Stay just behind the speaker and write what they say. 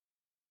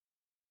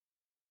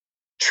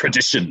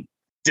tradition,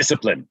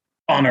 discipline,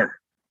 honor,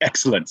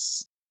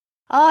 excellence,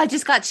 Oh, I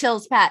just got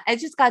chills, Pat. I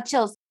just got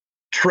chills.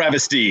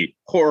 travesty,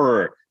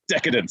 horror,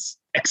 decadence,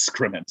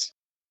 excrement.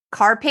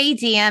 Carpe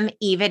diem,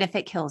 even if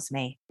it kills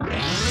me.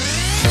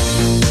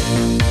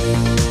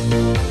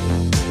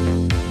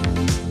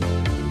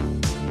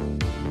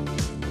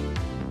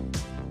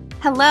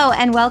 Hello,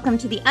 and welcome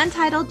to the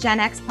Untitled Gen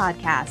X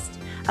podcast,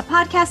 a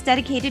podcast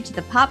dedicated to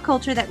the pop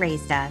culture that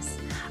raised us.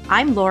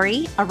 I'm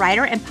Lori, a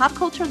writer and pop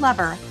culture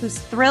lover who's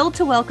thrilled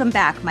to welcome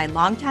back my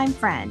longtime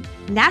friend,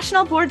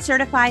 National Board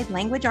Certified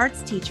Language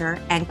Arts teacher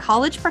and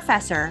college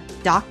professor,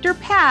 Dr.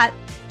 Pat,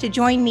 to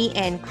join me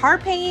in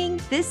carpeing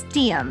this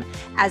diem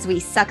as we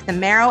suck the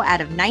marrow out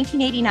of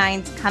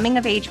 1989's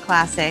coming-of-age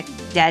classic,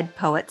 Dead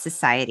Poet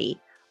Society.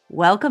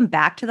 Welcome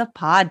back to the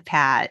pod,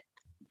 Pat.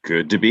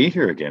 Good to be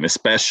here again,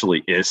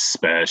 especially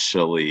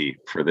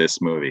for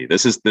this movie.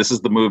 This is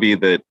the movie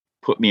that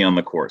put me on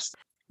the course.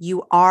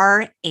 You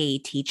are a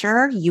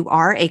teacher. You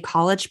are a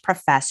college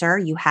professor.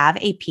 You have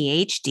a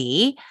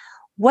PhD.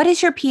 What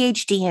is your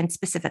PhD in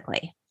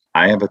specifically?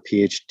 I have a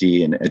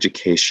PhD in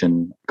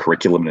education,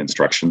 curriculum, and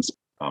instructions.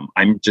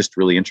 I'm just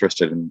really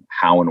interested in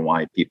how and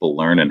why people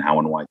learn and how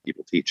and why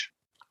people teach.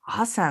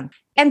 Awesome.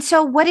 And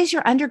so what is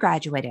your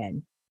undergraduate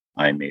in?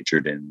 I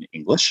majored in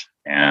English,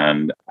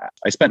 and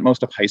I spent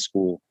most of high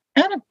school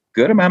and a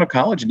good amount of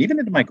college and even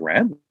into my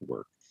grad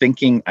work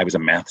thinking I was a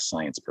math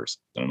science person.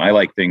 And I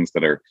like things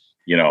that are,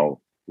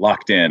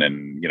 locked in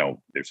and,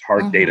 there's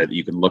hard data that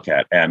you can look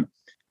at. And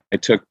I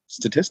took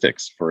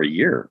statistics for a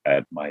year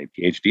at my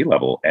PhD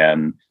level,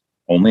 and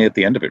only at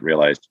the end of it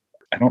realized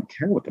I don't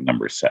care what the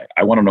numbers say.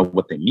 I want to know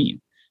what they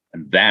mean.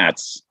 And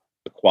that's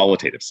the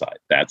qualitative side.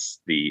 That's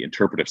the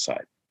interpretive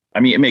side. I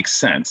mean, it makes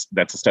sense.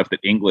 That's the stuff that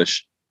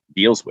English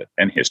deals with,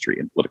 and history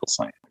and political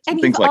science. And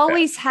things you've like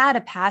always had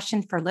a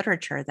passion for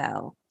literature,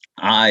 though.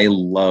 I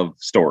love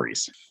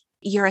stories.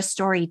 You're a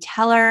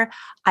storyteller.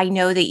 I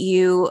know that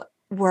you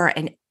were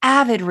an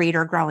avid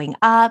reader growing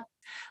up,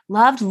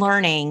 loved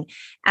learning.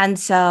 And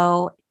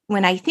so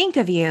when I think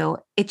of you,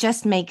 it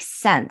just makes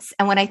sense.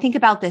 And when I think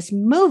about this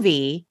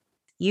movie,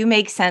 you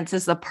make sense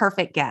as the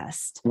perfect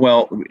guest.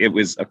 Well, it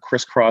was a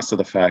crisscross of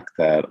the fact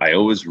that I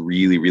always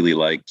really, really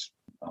liked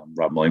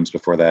Robin Williams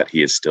before that.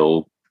 He is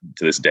still,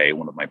 to this day,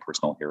 one of my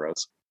personal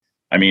heroes.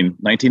 I mean,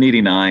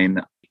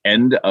 1989,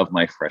 end of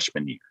my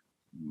freshman year.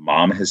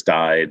 Mom has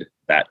died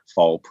that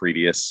fall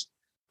previous.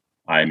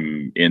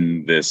 I'm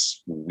in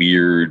this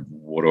weird,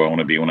 what do I want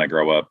to be when I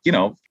grow up?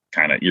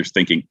 Kind of, you're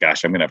thinking,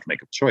 gosh, I'm going to have to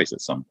make a choice at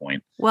some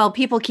point. Well,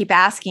 people keep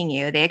asking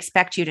you. They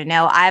expect you to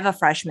know. I have a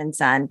freshman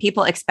son.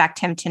 People expect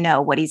him to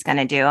know what he's going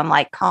to do. I'm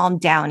like, calm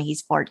down.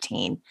 He's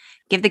 14.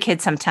 Give the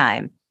kid some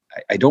time.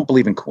 I don't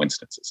believe in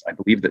coincidences. I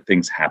believe that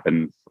things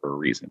happen for a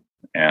reason.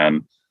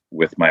 And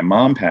with my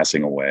mom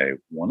passing away,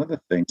 one of the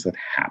things that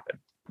happened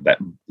that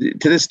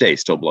to this day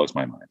still blows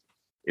my mind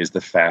is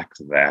the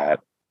fact that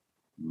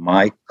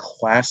my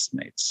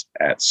classmates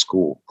at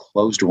school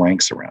closed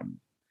ranks around me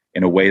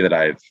in a way that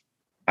I've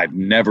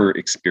never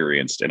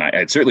experienced, and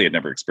I certainly had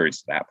never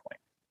experienced at that point,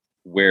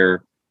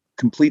 where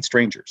complete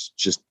strangers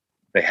just,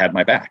 they had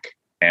my back.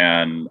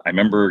 And I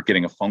remember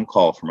getting a phone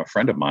call from a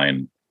friend of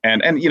mine,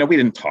 and we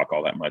didn't talk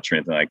all that much or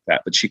anything like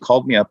that, but she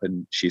called me up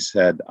and she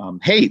said,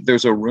 hey,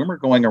 there's a rumor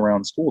going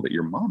around school that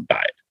your mom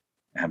died,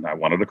 and I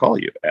wanted to call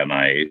you. And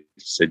I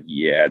said,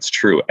 yeah, it's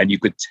true. And you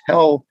could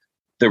tell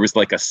there was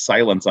like a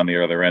silence on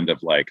the other end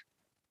of like,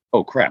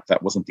 oh crap,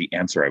 that wasn't the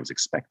answer I was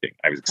expecting.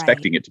 I was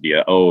expecting it to be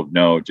oh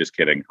no, just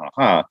kidding,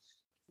 haha.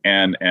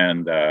 And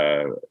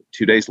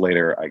 2 days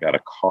later, I got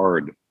a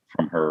card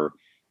from her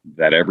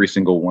that every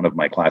single one of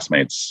my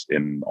classmates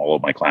in all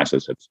of my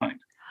classes had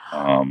signed.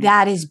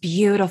 That is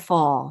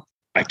beautiful.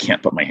 I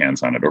can't put my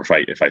hands on it, or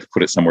if I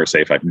put it somewhere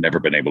safe, I've never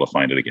been able to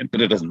find it again.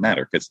 But it doesn't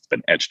matter because it's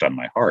been etched on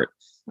my heart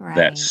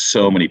that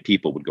so many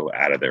people would go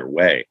out of their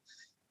way,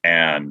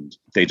 and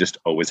they just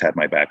always had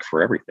my back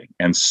for everything.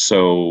 And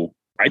so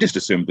I just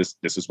assumed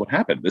this is what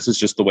happened. This is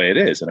just the way it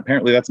is. And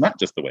apparently that's not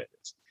just the way it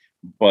is.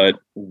 But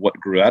what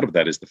grew out of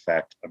that is the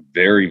fact, a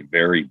very,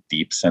 very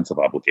deep sense of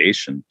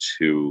obligation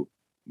to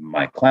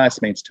my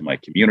classmates, to my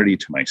community,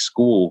 to my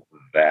school,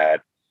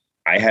 that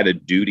I had a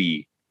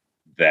duty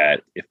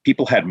that if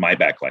people had my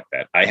back like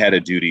that, I had a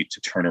duty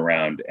to turn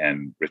around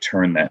and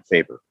return that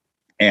favor.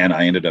 And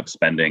I ended up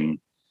spending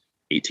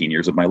 18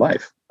 years of my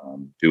life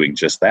doing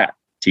just that,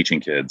 teaching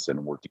kids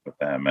and working with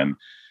them and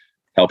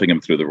helping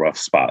them through the rough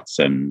spots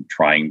and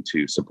trying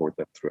to support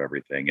them through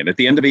everything. And at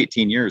the end of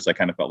 18 years, I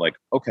kind of felt like,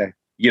 okay,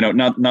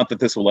 not that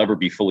this will ever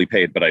be fully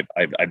paid, but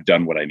I've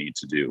done what I need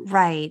to do.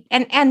 Right.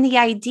 And the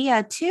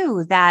idea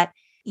too, that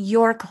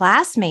your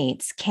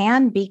classmates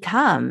can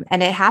become,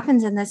 and it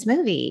happens in this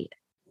movie,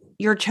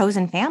 your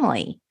chosen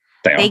family.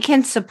 They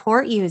can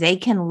support you. They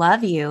can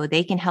love you.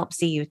 They can help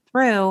see you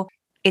through.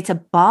 It's a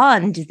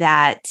bond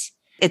that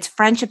it's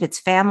friendship, it's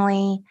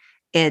family,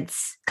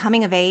 it's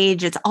coming of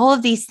age. It's all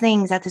of these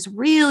things at this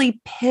really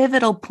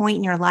pivotal point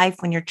in your life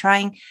when you're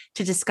trying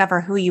to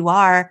discover who you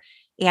are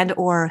and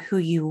or who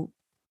you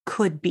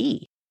could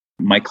be.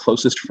 My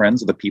closest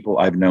friends are the people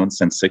I've known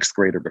since sixth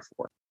grade or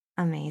before.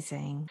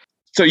 Amazing.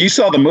 So you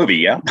saw the movie,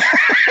 yeah?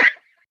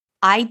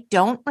 I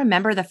don't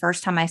remember the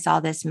first time I saw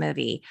this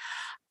movie.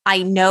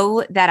 I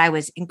know that I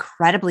was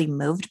incredibly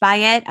moved by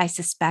it. I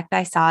suspect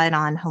I saw it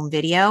on home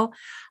video.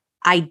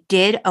 I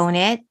did own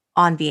it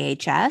on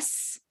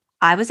VHS.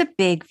 I was a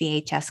big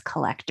VHS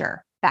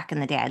collector back in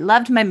the day. I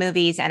loved my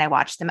movies and I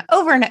watched them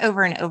over and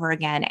over and over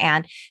again.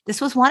 And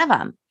this was one of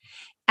them.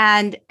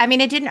 And I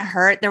mean, it didn't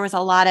hurt. There was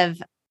a lot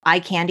of eye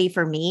candy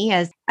for me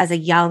as a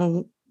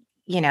young,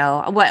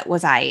 what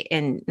was I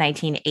in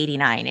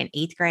 1989 in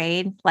 8th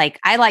grade? Like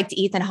I liked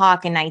Ethan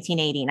Hawke in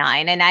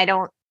 1989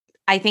 and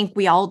I think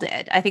we all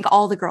did. I think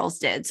all the girls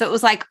did. So it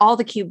was like all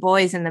the cute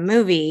boys in the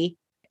movie,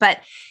 but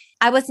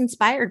I was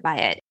inspired by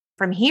it.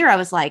 From here, I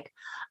was like,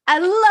 I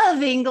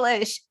love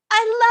English.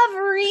 I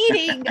love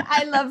reading.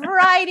 I love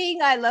writing.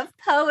 I love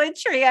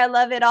poetry. I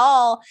love it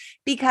all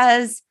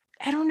because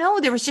I don't know,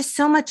 there was just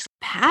so much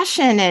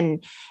passion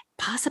and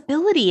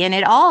possibility in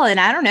it all. And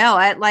I don't know,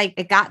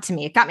 it got to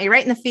me. It got me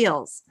right in the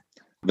feels.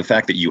 The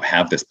fact that you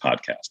have this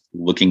podcast,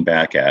 looking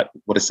back at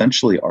what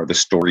essentially are the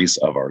stories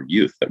of our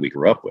youth that we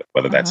grew up with,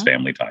 whether that's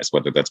Family Ties,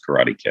 whether that's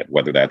Karate Kid,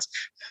 whether that's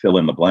fill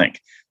in the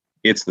blank.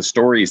 It's the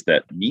stories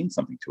that mean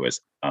something to us.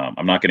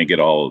 I'm not going to get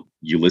all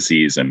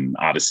Ulysses and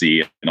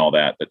Odyssey and all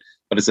that, but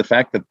it's the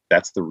fact that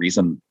that's the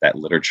reason that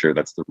literature,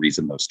 that's the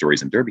reason those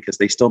stories endure, because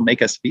they still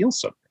make us feel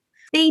something.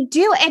 They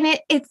do. And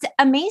it's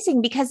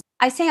amazing because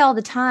I say all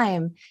the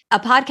time, a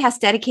podcast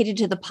dedicated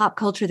to the pop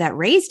culture that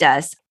raised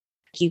us.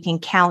 You can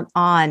count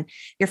on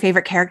your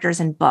favorite characters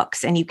in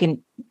books and you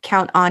can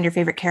count on your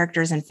favorite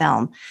characters in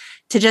film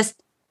to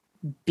just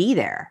be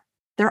there.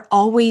 They're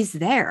always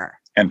there.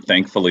 And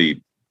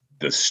thankfully,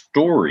 the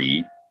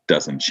story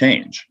doesn't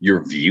change.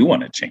 Your view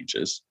on it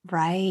changes.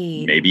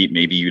 Right.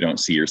 Maybe you don't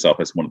see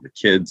yourself as one of the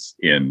kids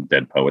in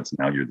Dead Poets.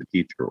 Now you're the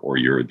teacher, or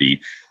you're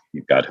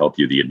God help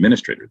you, the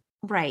administrator.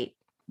 Right.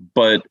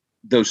 But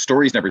those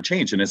stories never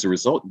change. And as a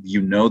result,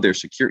 they're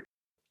secure.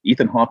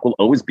 Ethan Hawke will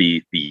always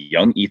be the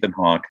young Ethan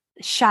Hawke.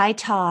 Shy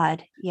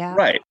Todd. Yeah.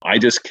 Right. I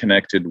just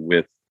connected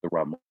with the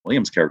Robin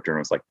Williams character and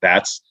I was like,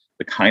 that's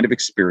the kind of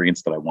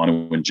experience that I want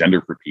to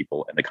engender for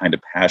people and the kind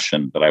of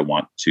passion that I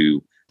want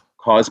to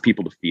cause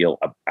people to feel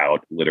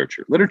about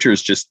literature. Literature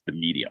is just the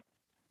medium.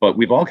 But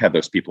we've all had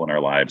those people in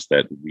our lives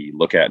that we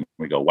look at and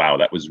we go, wow,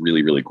 that was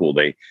really, really cool.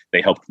 They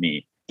helped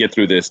me get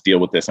through this, deal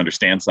with this,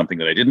 understand something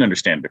that I didn't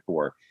understand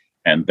before.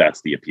 And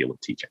that's the appeal of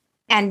teaching.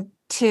 And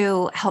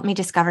to help me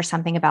discover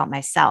something about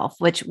myself,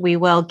 which we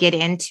will get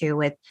into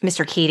with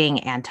Mr.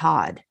 Keating and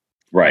Todd.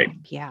 Right.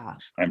 Yeah.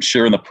 I'm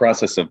sure in the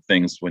process of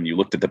things, when you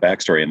looked at the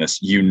backstory in this,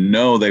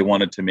 they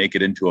wanted to make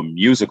it into a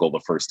musical the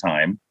first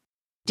time.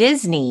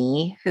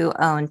 Disney, who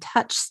owned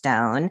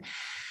Touchstone,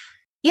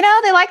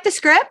 they liked the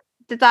script.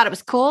 They thought it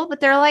was cool,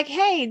 but they're like,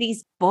 hey,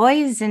 these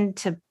boys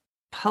into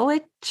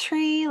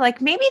poetry, like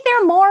maybe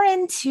they're more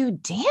into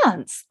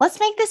dance. Let's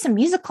make this a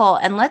musical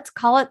and let's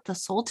call it The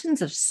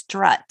Sultans of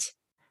Strut.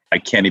 I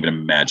can't even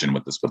imagine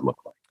what this would look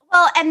like.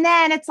 Well, and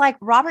then it's like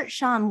Robert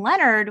Sean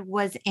Leonard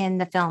was in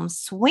the film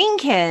Swing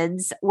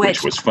Kids,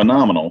 which was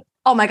phenomenal.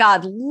 Oh my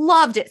God,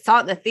 loved it. Saw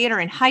it in the theater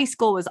in high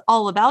school, was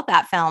all about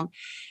that film.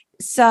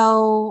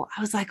 So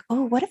I was like,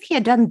 oh, what if he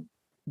had done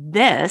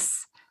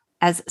this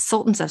as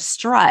Sultans of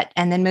Strut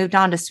and then moved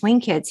on to Swing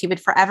Kids? He would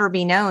forever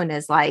be known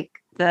as like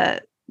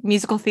the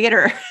musical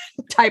theater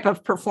type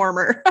of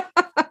performer.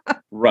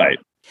 Right.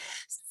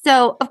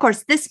 So, of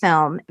course, this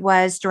film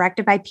was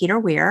directed by Peter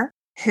Weir,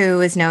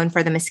 who is known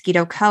for The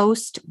Mosquito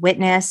Coast,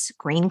 Witness,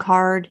 Green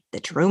Card, The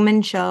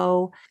Truman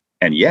Show.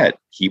 And yet,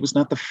 he was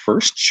not the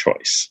first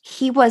choice.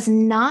 He was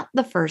not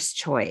the first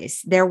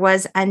choice. There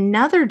was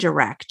another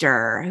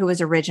director who was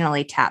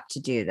originally tapped to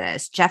do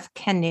this, Jeff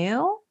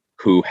Kanew,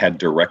 who had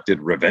directed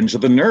Revenge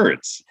of the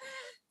Nerds.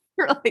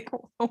 You're like,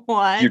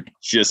 what? You're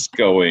just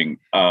going,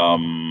 how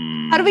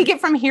do we get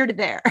from here to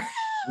there?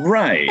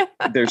 Right.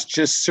 There's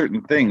just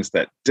certain things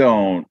that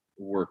don't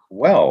work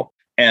well.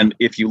 And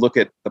if you look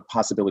at the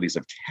possibilities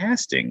of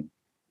casting,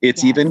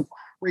 it's even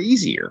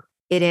crazier.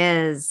 It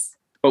is.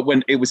 But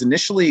when it was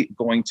initially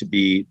going to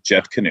be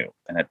Jeff Kanew,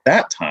 and at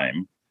that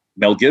time,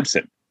 Mel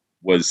Gibson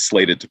was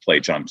slated to play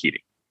John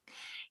Keating.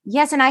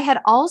 Yes, and I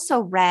had also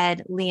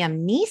read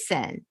Liam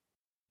Neeson.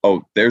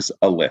 Oh, there's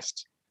a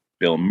list.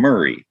 Bill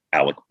Murray,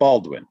 Alec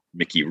Baldwin,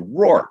 Mickey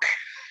Rourke.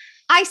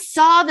 I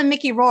saw the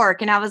Mickey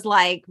Rourke and I was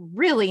like,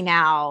 really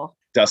now?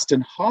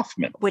 Dustin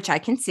Hoffman. Which I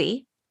can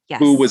see. Yes.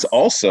 Who was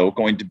also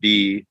going to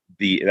be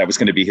that was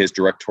going to be his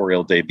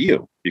directorial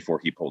debut before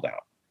he pulled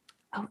out.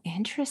 Oh,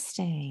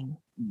 interesting.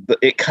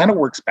 It kind of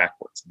works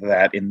backwards.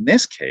 That in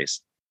this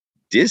case,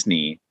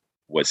 Disney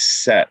was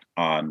set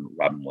on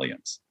Robin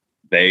Williams.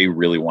 They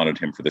really wanted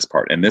him for this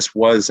part. And this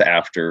was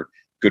after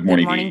Good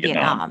Morning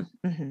Vietnam.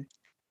 Mm-hmm.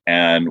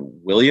 And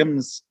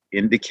Williams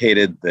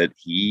indicated that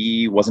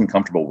he wasn't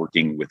comfortable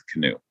working with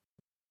Kanew.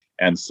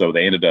 And so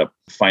they ended up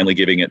finally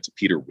giving it to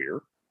Peter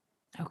Weir.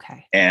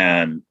 Okay.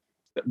 And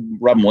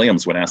Robin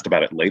Williams, when asked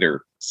about it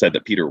later, said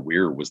that Peter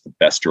Weir was the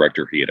best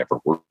director he had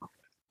ever worked with.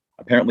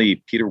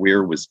 Apparently, Peter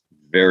Weir was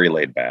very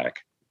laid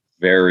back,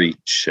 very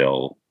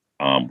chill,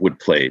 would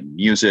play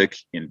music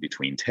in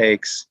between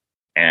takes,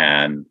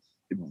 and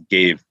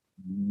gave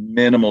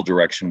minimal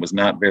direction, was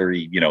not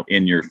very,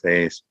 in your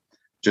face,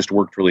 just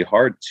worked really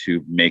hard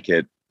to make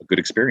it a good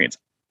experience.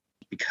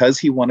 Because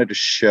he wanted to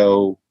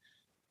show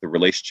the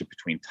relationship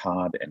between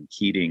Todd and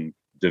Keating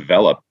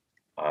develop,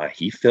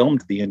 he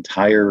filmed the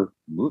entire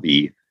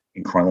movie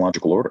in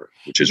chronological order,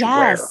 which is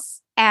rare.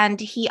 And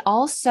he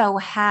also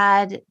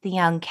had the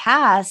young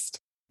cast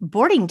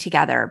boarding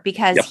together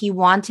because he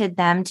wanted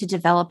them to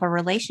develop a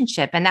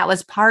relationship. And that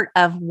was part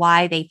of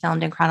why they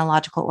filmed in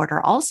chronological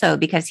order also,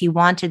 because he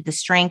wanted the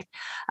strength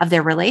of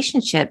their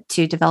relationship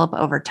to develop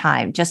over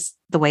time, just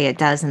the way it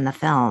does in the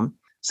film.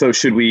 So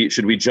should we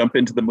jump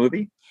into the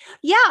movie?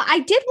 Yeah,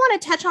 I did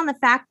want to touch on the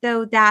fact,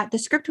 though, that the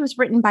script was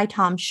written by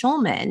Tom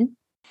Schulman,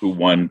 who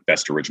won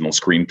Best Original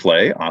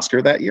Screenplay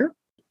Oscar that year.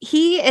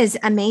 He is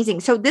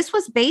amazing. So this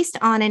was based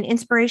on an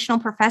inspirational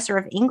professor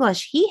of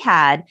English he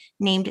had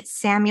named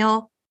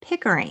Samuel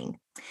Pickering.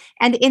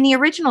 And in the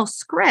original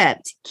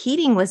script,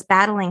 Keating was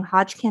battling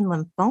Hodgkin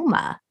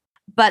lymphoma,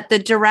 but the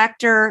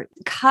director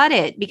cut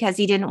it because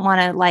he didn't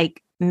want to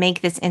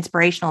make this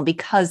inspirational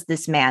because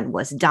this man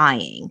was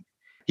dying.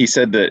 He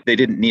said that they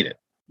didn't need it.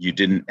 You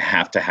didn't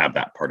have to have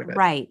that part of it.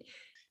 Right.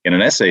 In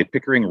an essay,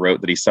 Pickering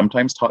wrote that he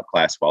sometimes taught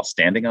class while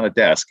standing on a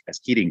desk, as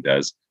Keating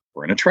does,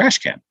 or in a trash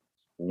can.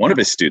 One of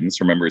his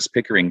students remembers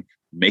Pickering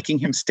making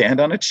him stand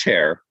on a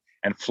chair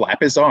and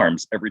flap his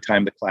arms every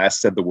time the class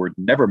said the word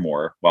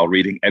nevermore while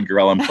reading Edgar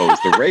Allan Poe's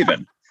The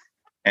Raven.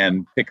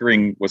 And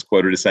Pickering was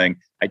quoted as saying,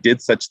 "I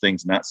did such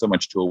things not so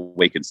much to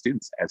awaken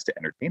students as to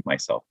entertain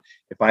myself.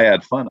 If I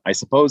had fun, I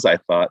suppose I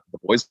thought the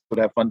boys would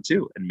have fun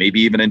too, and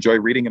maybe even enjoy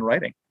reading and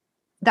writing."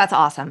 That's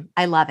awesome.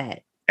 I love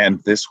it.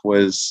 And this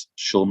was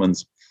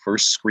Schulman's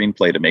first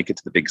screenplay to make it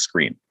to the big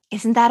screen.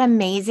 Isn't that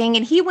amazing?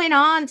 And he went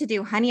on to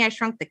do Honey, I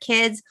Shrunk the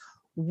Kids.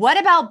 What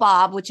About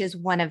Bob, which is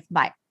one of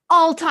my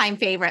all-time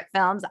favorite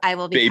films. I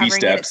will be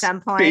covering it at some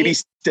point. Baby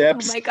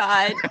Steps. Oh my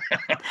God.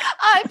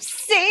 I'm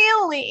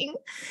sailing.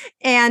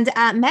 And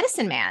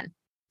Medicine Man,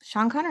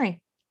 Sean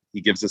Connery.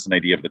 He gives us an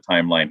idea of the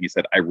timeline. He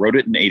said, "I wrote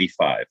it in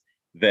 85.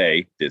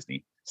 They,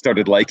 Disney,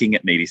 started liking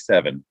it in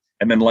 87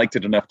 and then liked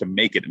it enough to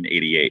make it in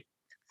 88.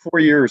 4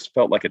 years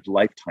felt like a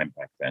lifetime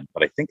back then,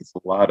 but I think it's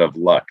a lot of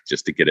luck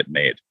just to get it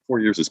made. 4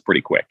 years is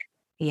pretty quick."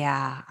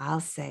 Yeah, I'll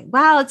say.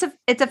 Wow,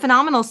 it's a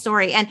phenomenal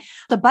story. And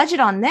the budget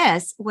on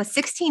this was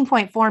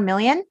 $16.4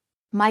 million.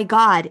 My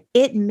God,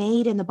 it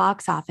made in the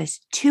box office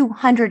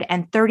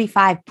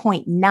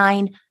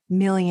 $235.9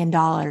 million.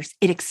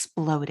 It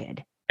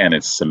exploded. And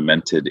it's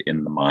cemented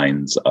in the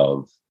minds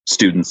of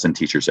students and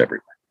teachers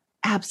everywhere.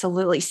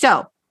 Absolutely.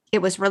 So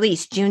it was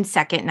released June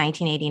 2nd,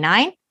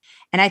 1989.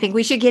 And I think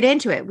we should get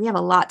into it. We have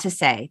a lot to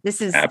say.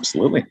 This is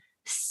absolutely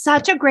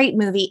such a great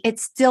movie. It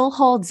still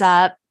holds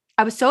up.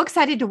 I was so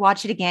excited to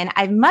watch it again.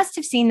 I must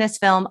have seen this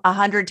film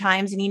 100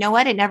 times. And you know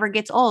what? It never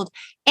gets old.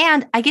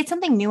 And I get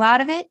something new out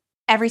of it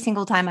every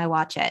single time I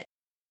watch it.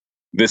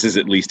 This is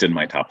at least in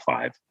my top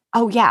 5.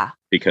 Oh, yeah.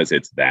 Because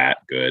it's that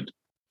good.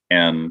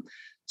 And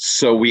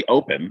so we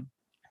open.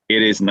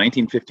 It is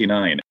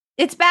 1959.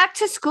 It's back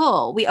to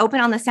school. We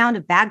open on the sound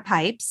of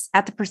bagpipes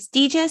at the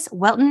prestigious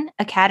Welton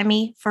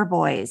Academy for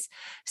Boys.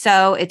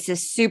 So it's a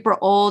super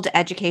old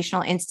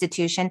educational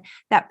institution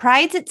that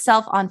prides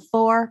itself on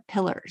 4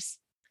 pillars.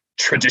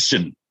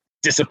 Tradition,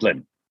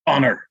 discipline,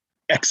 honor,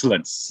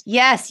 excellence.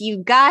 Yes, you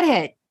got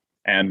it.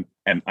 And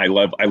I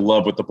love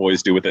what the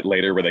boys do with it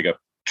later, where they go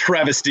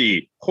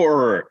travesty,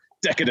 horror,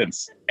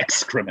 decadence,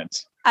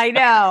 excrement. I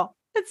know.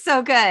 It's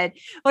so good.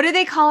 What do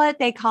they call it?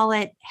 They call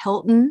it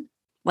Hilton.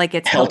 Like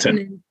it's Hilton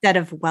instead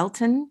of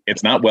Welton.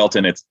 It's not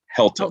Welton, it's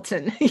Hilton.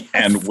 Hilton. Yes.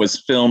 And was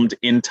filmed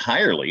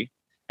entirely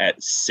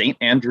at St.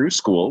 Andrew's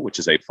School, which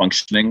is a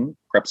functioning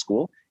prep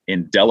school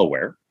in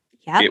Delaware.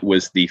 Yep. It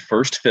was the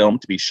first film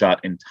to be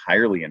shot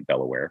entirely in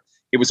Delaware.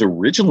 It was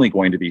originally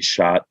going to be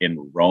shot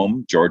in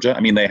Rome, Georgia. I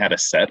mean, they had a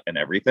set and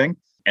everything.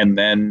 And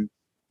then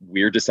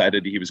Weir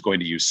decided he was going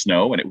to use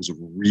snow, and it was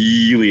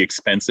really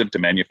expensive to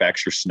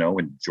manufacture snow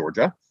in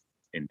Georgia.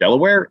 In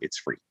Delaware, it's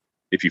free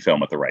if you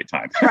film at the right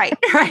time. Right.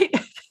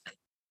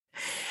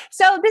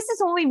 So this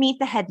is when we meet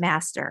the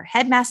headmaster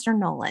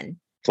Nolan.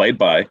 Played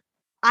by?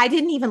 I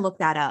didn't even look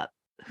that up.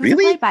 Who's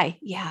really? Played by?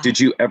 Yeah. Did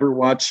you ever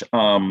watch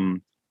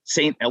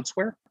St.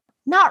 Elsewhere?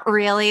 Not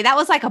really. That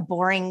was like a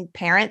boring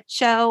parent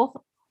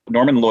show.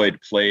 Norman Lloyd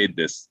played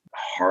this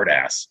hard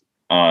ass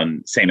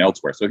on St.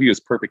 Elsewhere. So he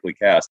was perfectly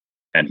cast,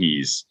 and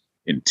he's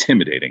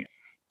intimidating.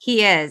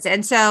 He is.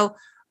 And so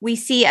we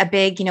see a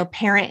big,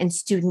 parent and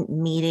student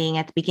meeting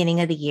at the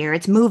beginning of the year.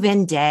 It's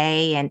move-in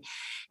day.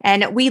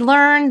 And we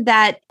learn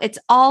that it's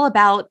all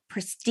about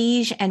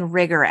prestige and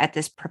rigor at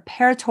this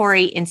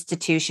preparatory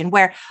institution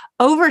where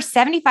over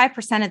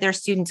 75% of their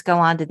students go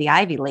on to the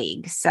Ivy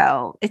League.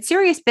 So it's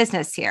serious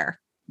business here.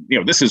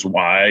 This is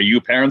why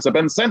you parents have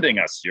been sending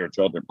us your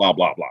children, blah,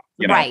 blah, blah.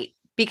 Right.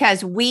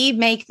 Because we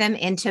make them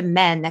into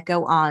men that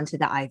go on to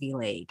the Ivy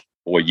League.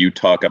 Boy, you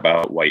talk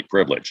about white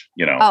privilege,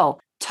 Oh,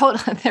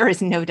 totally. There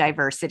is no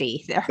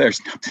diversity there.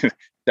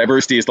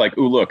 Diversity is like,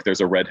 ooh, look, there's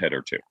a redhead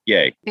or two.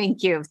 Yay.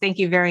 Thank you. Thank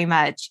you very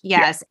much. Yeah.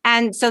 Yes.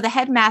 And so the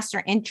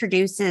headmaster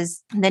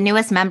introduces the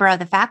newest member of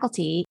the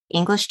faculty,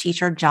 English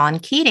teacher John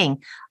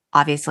Keating,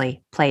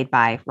 obviously played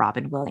by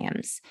Robin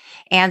Williams.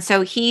 And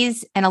so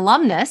he's an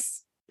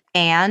alumnus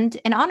and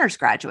an honors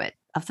graduate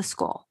of the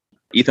school.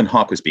 Ethan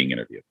Hawke was being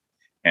interviewed.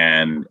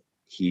 And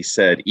he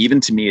said, even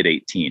to me at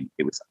 18,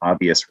 it was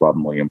obvious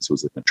Robin Williams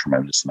was in a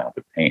tremendous amount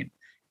of pain.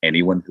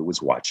 Anyone who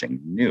was watching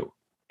knew.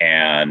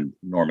 And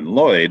Norman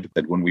Lloyd,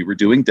 that when we were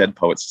doing Dead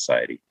Poets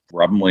Society,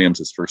 Robin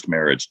Williams' first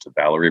marriage to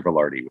Valerie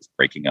Velarde was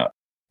breaking up.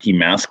 He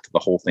masked the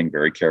whole thing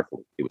very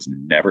carefully. It was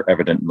never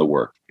evident in the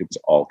work. It was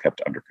all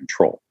kept under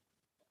control.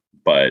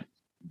 But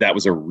that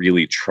was a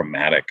really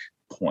traumatic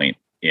point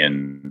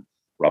in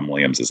Robin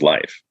Williams'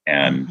 life.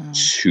 And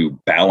to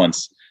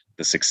balance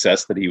the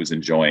success that he was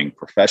enjoying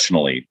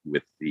professionally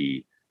with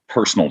the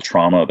personal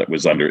trauma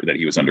that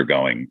he was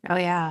undergoing. Oh,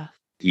 yeah.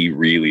 He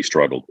really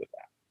struggled with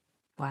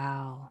that.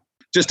 Wow.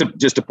 Just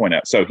to point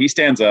out. So he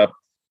stands up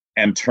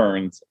and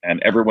turns and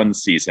everyone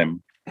sees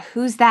him.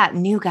 Who's that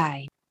new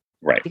guy?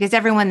 Right. Because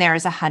everyone there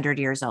is 100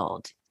 years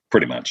old.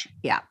 Pretty much.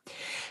 Yeah.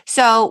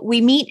 So we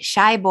meet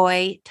shy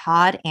boy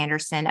Todd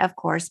Anderson, of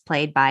course,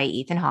 played by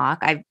Ethan Hawke.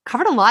 I've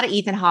covered a lot of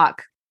Ethan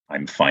Hawke.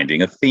 I'm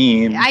finding a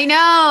theme. I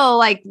know,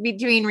 like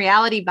between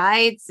Reality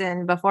Bites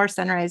and Before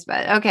Sunrise,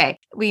 but okay.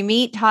 We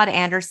meet Todd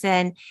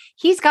Anderson.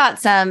 He's got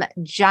some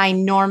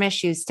ginormous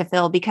shoes to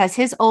fill because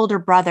his older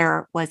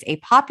brother was a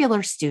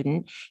popular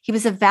student. He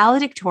was a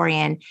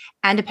valedictorian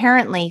and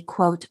apparently,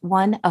 quote,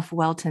 one of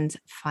Welton's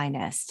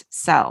finest.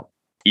 So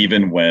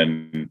even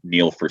when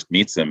Neil first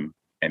meets him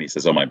and he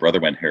says, oh, my brother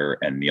went here.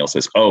 And Neil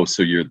says, oh,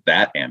 so you're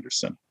that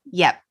Anderson.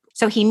 Yep.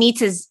 So he meets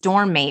his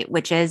dorm mate,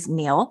 which is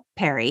Neil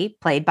Perry,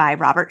 played by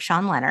Robert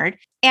Sean Leonard.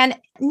 And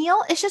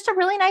Neil is just a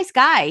really nice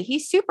guy.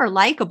 He's super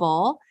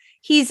likable.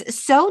 He's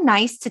so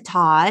nice to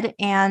Todd.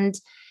 And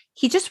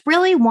he just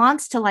really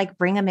wants to like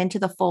bring him into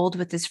the fold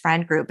with his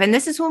friend group. And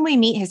this is when we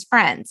meet his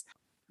friends.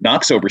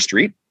 Knox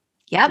Overstreet,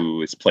 yep,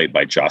 who is played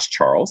by Josh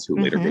Charles, who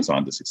later goes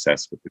on to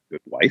success with The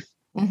Good Wife.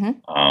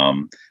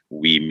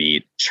 We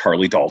meet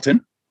Charlie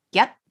Dalton,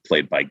 yep,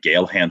 played by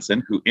Gail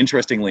Hansen, who,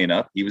 interestingly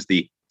enough, he was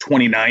the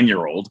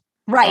 29-year-old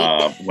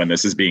right when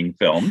this is being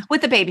filmed.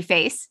 With the baby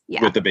face.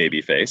 Yeah. With the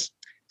baby face.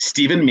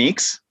 Stephen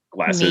Meeks,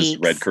 glasses,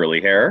 red curly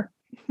hair,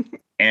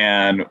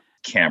 and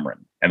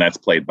Cameron. And that's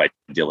played by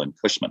Dylan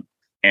Cushman.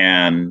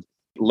 And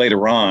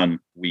later on,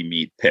 we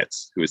meet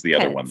Pitts, who is the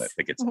other one that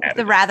gets added.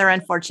 The rather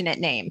unfortunate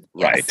name.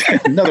 Yes.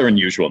 Right. Another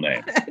unusual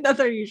name.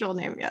 Another unusual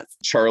name, yes.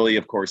 Charlie,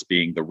 of course,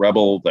 being the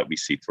rebel that we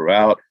see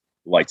throughout,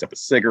 lights up a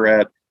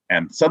cigarette.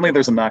 And suddenly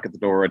there's a knock at the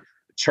door. And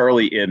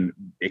Charlie, in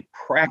a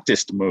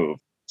practiced move,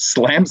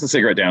 slams the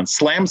cigarette down,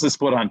 slams his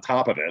foot on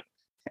top of it,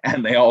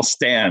 and they all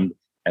stand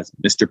as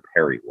Mr.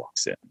 Perry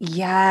walks in.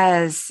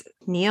 Yes.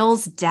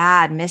 Neil's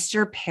dad,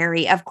 Mr.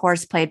 Perry, of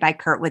course, played by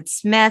Kurtwood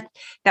Smith,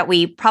 that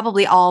we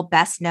probably all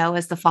best know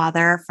as the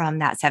father from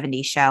That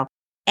 70s Show.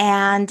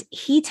 And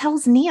he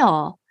tells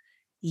Neil,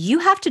 you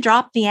have to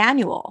drop the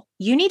annual.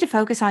 You need to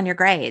focus on your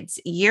grades.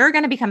 You're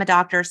going to become a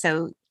doctor.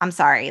 So I'm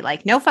sorry,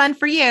 like no fun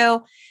for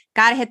you.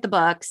 Got to hit the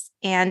books.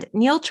 And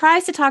Neil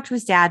tries to talk to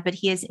his dad, but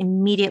he is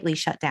immediately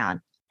shut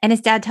down. And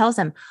his dad tells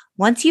him,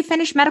 once you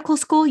finish medical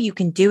school, you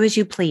can do as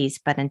you please.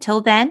 But until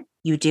then,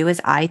 you do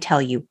as I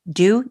tell you.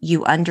 Do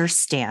you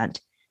understand?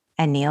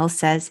 And Neil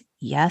says,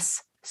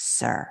 yes,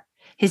 sir.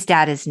 His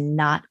dad is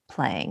not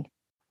playing.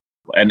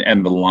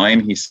 And the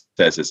line he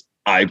says is,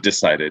 I've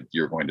decided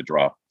you're going to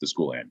drop the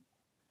school annual,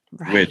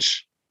 right.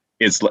 Which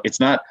it's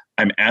not,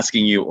 I'm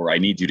asking you, or I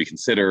need you to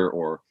consider,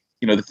 or,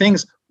 the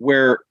things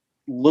where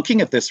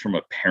looking at this from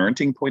a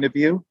parenting point of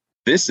view,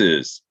 this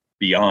is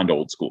beyond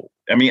old school.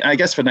 I mean, I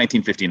guess for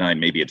 1959,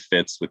 maybe it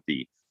fits with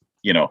the,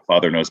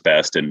 father knows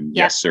best and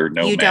yes, sir,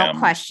 no, you ma'am. Don't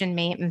question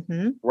me.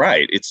 Mm-hmm.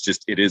 Right. It's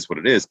just, it is what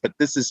it is. But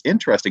this is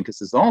interesting because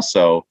it's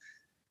also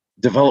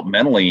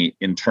developmentally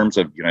in terms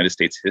of United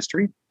States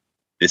history.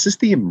 This is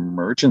the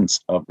emergence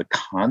of the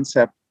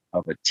concept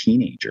of a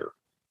teenager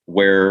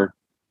where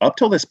up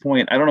till this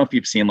point, I don't know if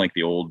you've seen like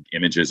the old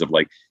images of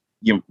like,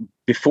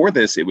 before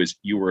this, it was,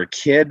 you were a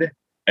kid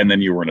and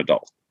then you were an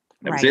adult.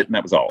 That was it. And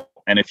that was all.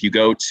 And if you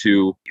go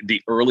to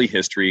the early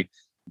history,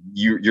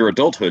 your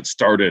adulthood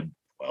started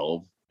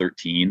 12,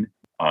 13.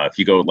 If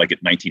you go like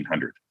at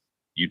 1900,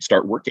 you'd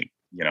start working,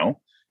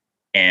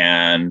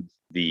 and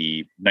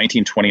the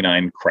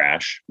 1929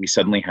 crash, we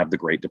suddenly have the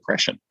Great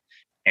Depression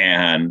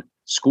and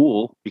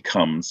school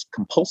becomes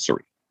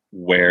compulsory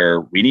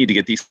where we need to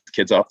get these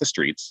kids off the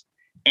streets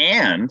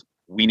and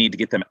we need to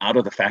get them out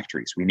of the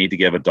factories. We need to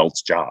give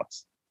adults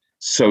jobs.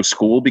 So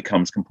school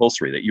becomes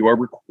compulsory, that you are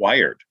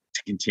required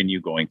to continue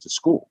going to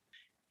school.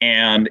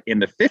 And in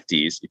the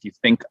 50s, if you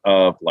think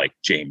of like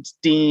James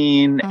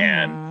Dean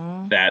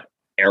and that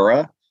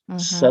era,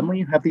 suddenly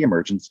you have the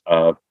emergence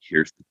of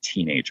here's the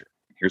teenager.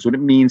 Here's what it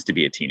means to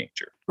be a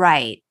teenager.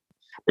 Right.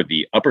 For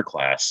the upper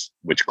class,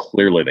 which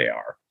clearly they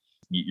are,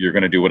 you're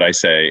going to do what I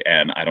say,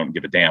 and I don't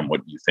give a damn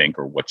what you think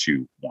or what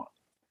you want.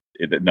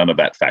 None of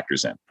that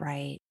factors in.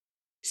 Right.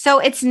 So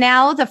it's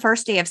now the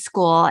first day of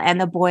school and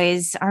the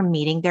boys are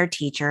meeting their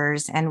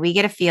teachers, and we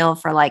get a feel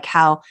for like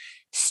how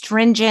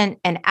stringent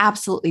and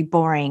absolutely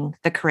boring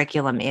the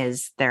curriculum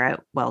is there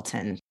at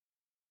Welton.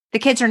 The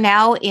kids are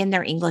now in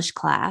their English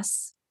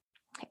class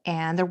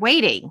and they're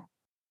waiting.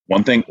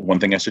 One thing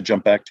I should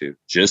jump back to,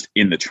 just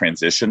in the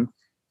transition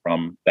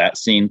from that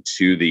scene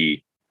to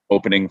the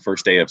opening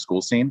first day of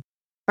school scene.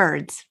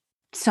 Birds.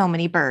 So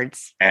many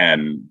birds.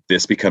 And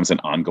this becomes an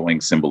ongoing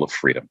symbol of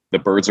freedom. The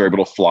birds are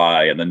able to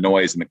fly, and the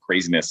noise and the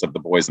craziness of the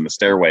boys in the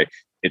stairway,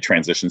 it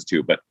transitions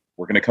to, but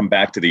we're going to come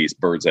back to these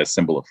birds as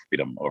symbol of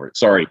freedom over.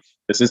 Sorry,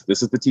 this is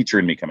the teacher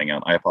in me coming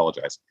out. I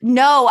apologize.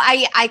 No,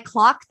 I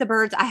clocked the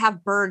birds. I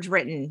have birds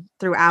written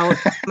throughout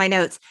my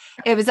notes.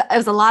 It was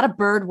a lot of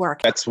bird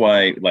work. That's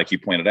why, like you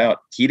pointed out,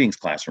 Keating's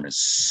classroom is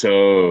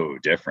so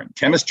different.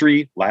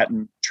 Chemistry,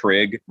 Latin,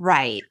 trig,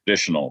 right.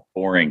 Traditional,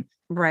 boring.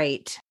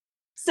 Right.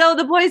 So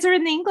the boys are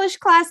in the English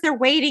class. They're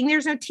waiting.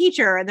 There's no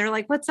teacher. And they're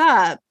like, what's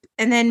up?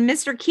 And then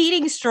Mr.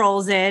 Keating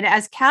strolls in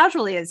as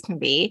casually as can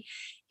be.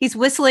 He's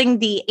whistling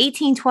the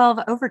 1812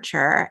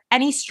 overture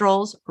and he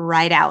strolls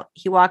right out.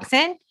 He walks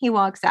in, he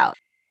walks out.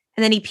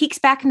 And then he peeks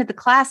back into the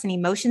class and he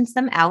motions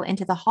them out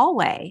into the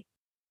hallway.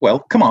 Well,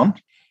 come on.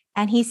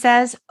 And he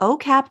says, "Oh,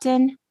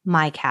 Captain,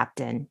 my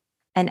Captain,"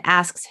 and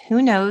asks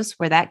who knows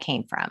where that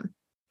came from.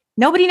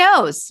 Nobody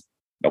knows.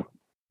 Nope.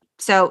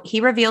 So he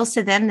reveals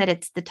to them that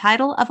it's the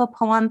title of a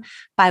poem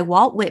by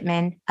Walt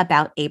Whitman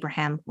about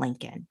Abraham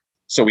Lincoln.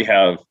 So we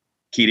have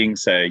Keating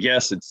say,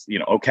 yes, it's,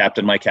 "Oh,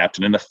 Captain, my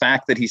Captain." And the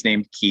fact that he's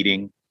named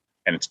Keating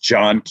and it's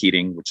John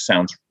Keating, which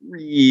sounds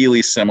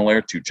really similar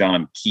to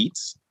John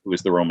Keats, who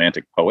is the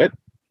Romantic poet.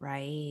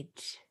 Right.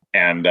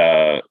 And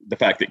the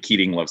fact that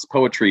Keating loves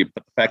poetry,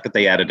 but the fact that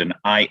they added an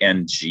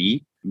ing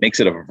makes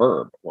it a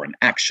verb or an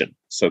action.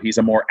 So he's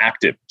a more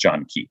active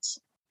John Keats.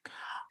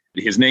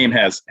 His name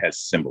has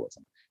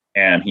symbolism.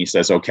 And he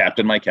says, "Oh,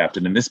 Captain, my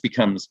Captain." And this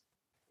becomes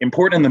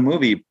important in the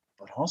movie,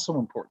 but also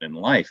important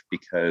in life,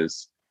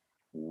 because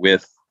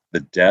with the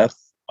death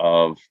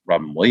of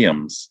Robin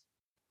Williams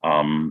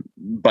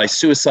by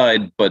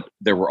suicide, but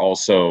there were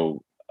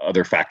also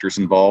other factors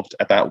involved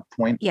at that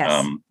point.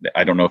 Yes.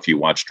 I don't know if you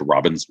watched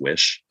Robin's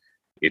Wish.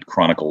 It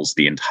chronicles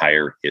the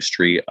entire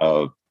history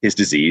of his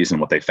disease and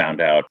what they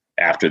found out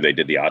after they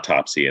did the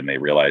autopsy and they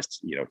realized,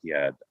 he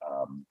had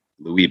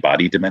Lewy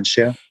body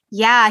dementia.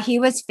 Yeah, he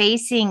was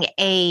facing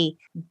a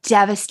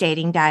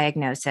devastating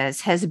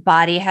diagnosis. His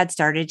body had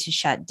started to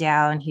shut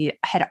down. He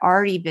had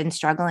already been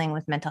struggling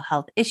with mental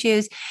health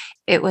issues.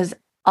 It was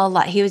a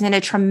lot. He was in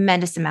a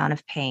tremendous amount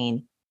of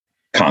pain.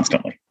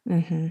 Constantly.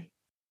 Mm-hmm.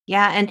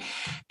 Yeah. And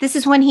this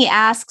is when he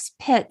asks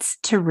Pitts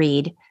to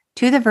read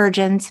 "To the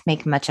Virgins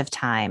Make Much of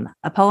Time,"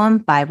 a poem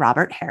by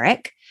Robert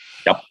Herrick.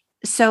 Yep.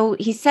 So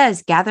he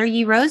says, "Gather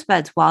ye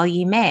rosebuds while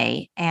ye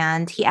may."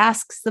 And he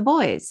asks the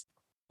boys,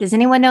 "Does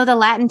anyone know the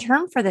Latin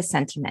term for this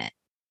sentiment?"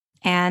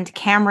 And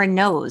Cameron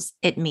knows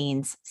it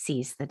means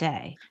 "seize the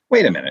day."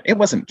 Wait a minute. It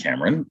wasn't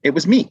Cameron. It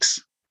was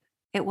Meeks.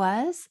 It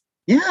was?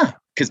 Yeah,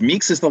 because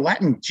Meeks is the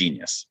Latin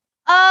genius.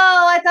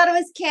 Oh, I thought it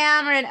was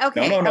Cameron.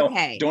 Okay. No.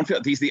 Okay. Don't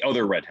feel he's the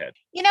other redhead.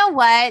 You know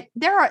what?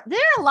 There are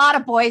a lot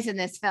of boys in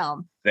this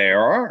film.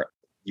 There are.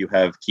 You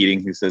have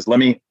Keating who says, "Let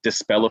me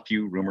dispel a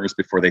few rumors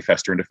before they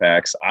fester into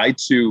facts. I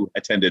too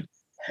attended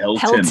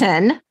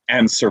Helton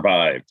and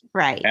survived."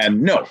 Right.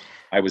 And no,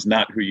 I was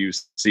not who you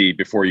see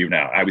before you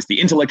now. I was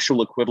the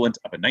intellectual equivalent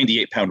of a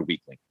 98-pound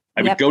weakling.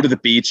 I would go to the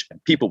beach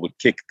and people would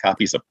kick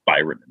copies of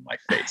Byron in my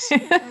face.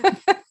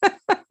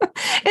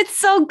 It's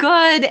so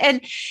good.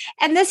 And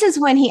this is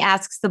when he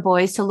asks the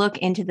boys to look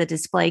into the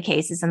display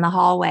cases in the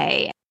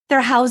hallway.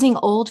 They're housing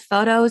old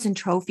photos and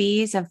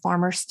trophies of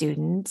former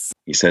students.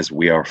 He says,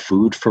 "We are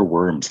food for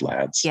worms,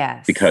 lads."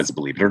 Yes. Because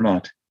believe it or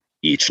not,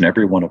 each and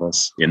every one of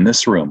us in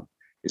this room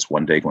is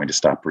one day going to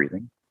stop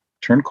breathing,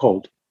 turn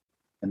cold,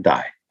 and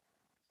die.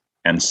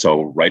 And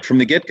so right from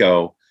the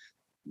get-go,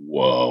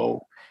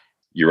 whoa.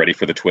 You ready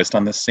for the twist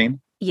on this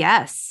scene?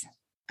 Yes.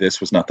 This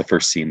was not the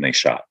first scene they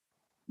shot.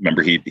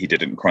 Remember, he did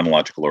it in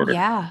chronological order.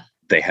 Yeah.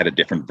 They had a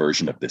different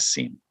version of this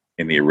scene.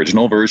 In the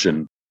original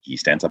version, he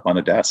stands up on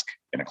a desk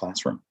in a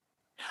classroom.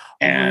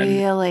 And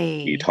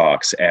really? He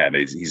talks, and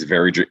he's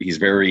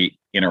very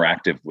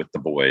interactive with the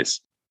boys.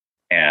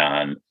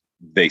 And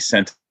they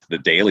sent the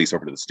dailies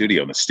over to the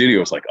studio, and the studio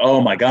was like, "Oh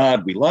my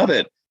God, we love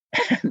it."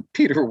 And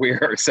Peter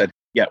Weir said,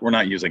 "Yeah, we're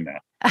not using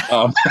that."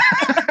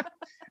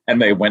 And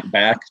they went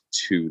back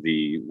to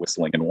the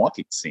whistling and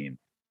walking scene.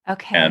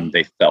 Okay. And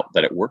they felt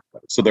that it worked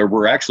better. So there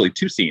were actually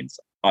two scenes,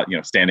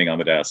 standing on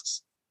the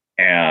desks,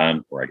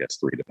 or I guess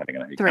three, depending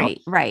on how you count.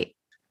 Three, right.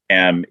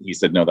 And he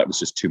said, no, that was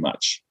just too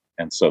much.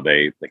 And so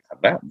they cut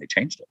it out and they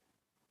changed it.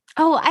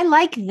 Oh, I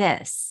like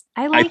this.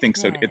 I think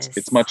so.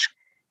 It's much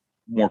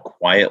more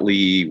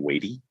quietly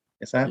weighty.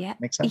 Does that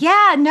make sense?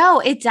 Yeah, no,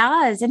 it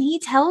does. And he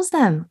tells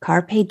them,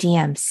 "Carpe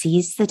diem,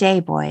 seize the day,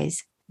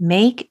 boys.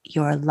 Make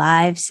your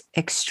lives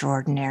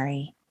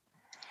extraordinary."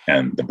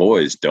 And the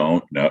boys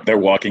don't know. They're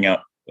walking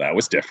out. That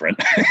was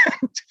different.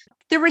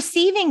 They're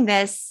receiving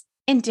this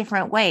in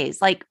different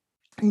ways. Like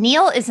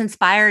Neil is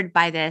inspired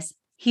by this.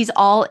 He's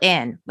all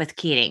in with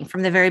Keating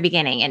from the very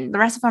beginning. And the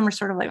rest of them are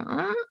sort of like,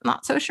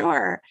 not so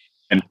sure.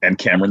 And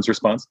Cameron's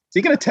response, is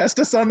he going to test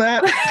us on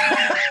that?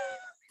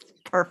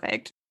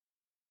 Perfect.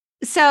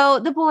 So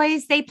the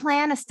boys, they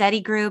plan a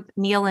study group.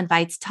 Neil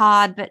invites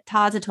Todd, but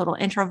Todd's a total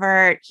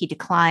introvert. He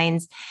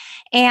declines.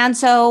 And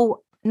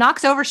so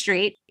Knox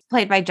Overstreet,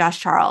 played by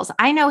Josh Charles.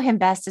 I know him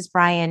best as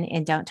Brian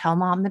in Don't Tell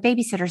Mom, the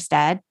babysitter's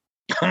dead.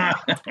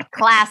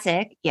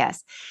 Classic.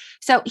 Yes.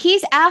 So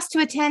he's asked to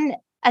attend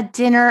a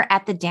dinner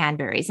at the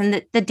Danburys, and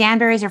the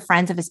Danburys are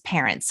friends of his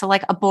parents. So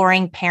like a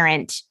boring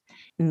parent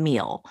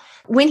meal.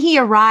 When he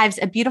arrives,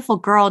 a beautiful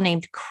girl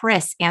named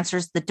Chris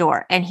answers the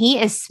door, and he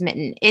is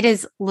smitten. It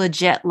is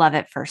legit love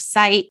at first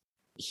sight.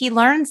 He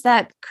learns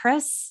that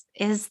Chris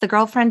is the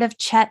girlfriend of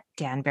Chet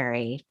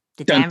Danbury,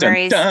 the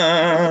Danburys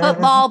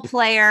football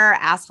player,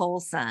 asshole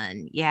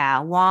son. Yeah,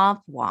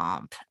 womp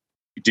womp.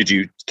 Did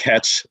you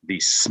catch the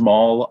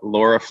small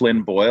Laura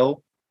Flynn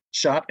Boyle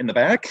shot in the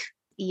back?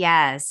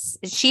 Yes.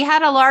 She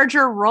had a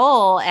larger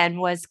role and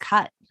was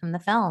cut from the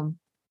film.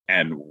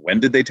 And when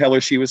did they tell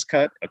her she was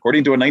cut?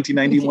 According to a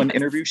 1991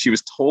 interview, she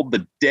was told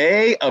the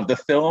day of the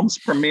film's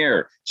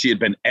premiere she had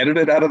been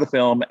edited out of the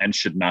film and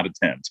should not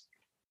attend.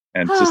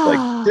 And just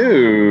like,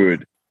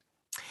 dude.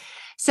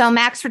 So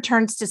Max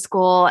returns to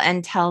school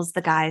and tells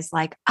the guys,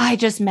 like, I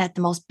just met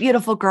the most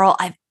beautiful girl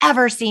I've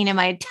ever seen in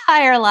my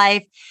entire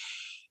life.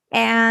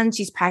 And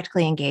she's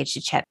practically engaged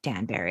to Chet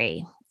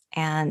Danbury.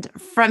 And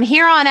from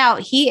here on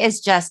out, he is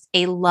just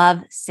a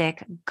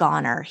lovesick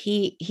goner.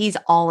 He's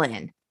all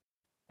in.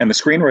 And the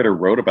screenwriter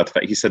wrote about the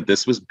fact, he said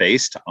this was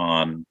based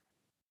on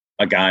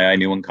a guy I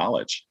knew in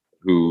college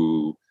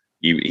who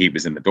he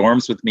was in the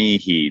dorms with me.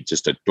 He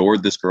just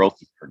adored this girl.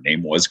 Her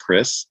name was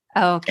Chris.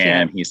 Oh, cute.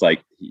 And he's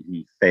like,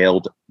 he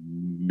failed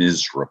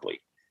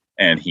miserably.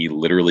 And he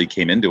literally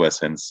came into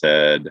us and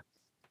said,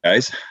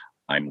 guys,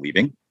 I'm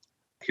leaving.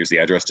 Here's the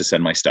address to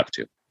send my stuff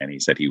to. And he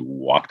said he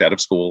walked out of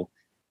school.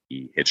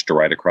 He hitched a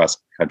ride across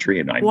country,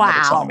 and I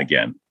never saw him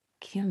again.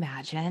 Can you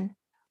imagine?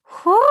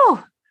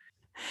 Whew.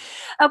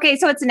 Okay,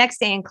 so it's the next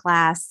day in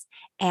class,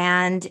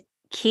 and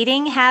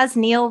Keating has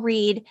Neil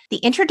read the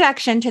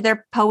introduction to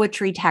their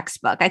poetry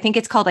textbook. I think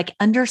it's called like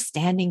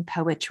Understanding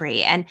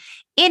Poetry. And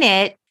in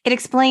it, it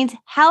explains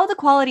how the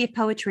quality of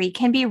poetry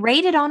can be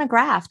rated on a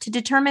graph to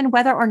determine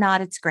whether or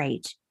not it's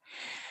great.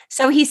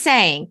 So he's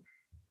saying,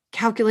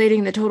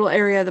 calculating the total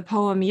area of the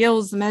poem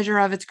yields the measure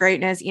of its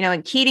greatness,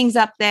 and Keating's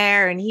up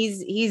there and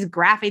he's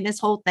graphing this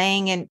whole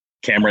thing, and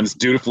Cameron's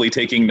dutifully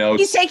taking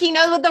notes. He's taking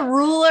notes with the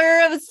ruler.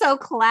 It was so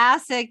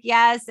classic.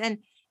 Yes. And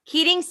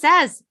Keating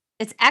says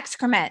it's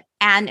excrement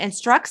and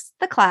instructs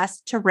the class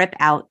to rip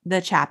out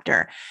the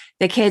chapter.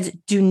 The kids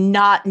do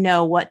not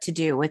know what to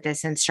do with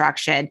this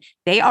instruction.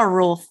 They are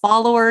rule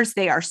followers.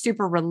 They are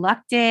super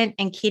reluctant.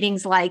 And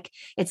Keating's like,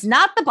 it's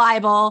not the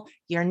Bible.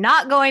 You're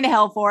not going to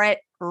hell for it.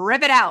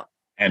 Rip it out.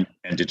 And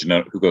did you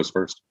know who goes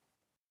first?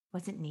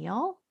 Was it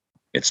Neil?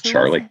 It's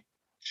Charlie.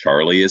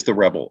 Charlie is the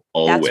rebel.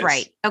 Always. That's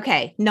right.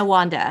 Okay.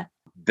 Nawanda.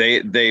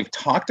 They've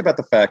talked about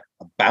the fact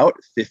about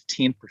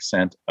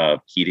 15% of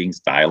Keating's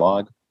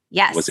dialogue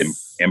was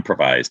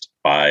improvised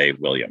by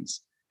Williams.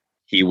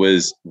 He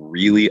was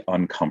really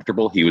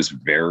uncomfortable. He was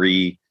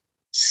very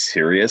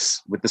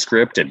serious with the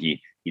script, and he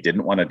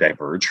didn't want to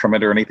diverge from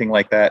it or anything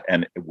like that.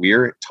 And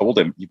we're told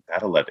him, you've got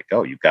to let it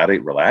go. You've got to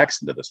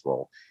relax into this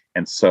role.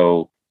 And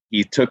so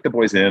he took the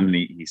boys in and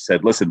he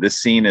said, listen, this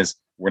scene is,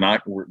 we're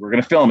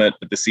going to film it,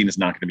 but this scene is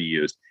not going to be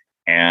used.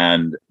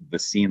 And the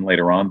scene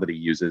later on that he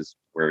uses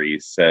where he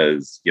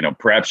says,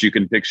 perhaps you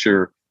can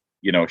picture,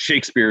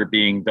 Shakespeare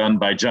being done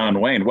by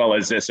John Wayne. Well,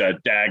 is this a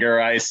dagger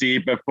I see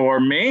before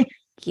me?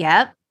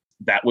 Yep.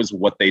 That was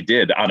what they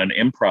did on an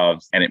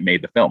improv, and it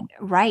made the film.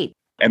 Right.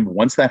 And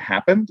once that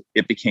happened,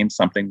 it became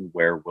something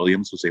where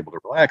Williams was able to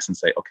relax and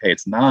say, okay,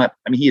 it's not,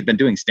 he had been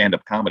doing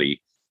stand-up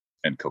comedy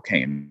and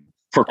cocaine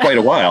for quite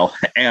a while.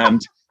 And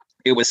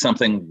it was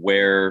something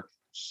where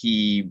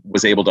he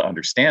was able to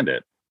understand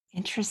it.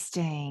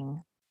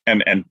 Interesting.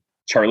 And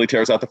Charlie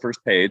tears out the first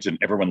page and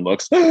everyone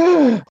looks.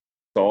 So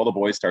all the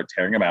boys start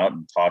tearing him out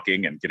and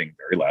talking and getting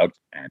very loud.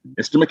 And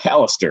Mr.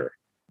 McAllister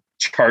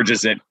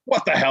charges in.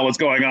 What the hell is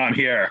going on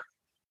here?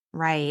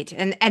 Right.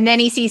 And then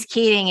he sees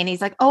Keating and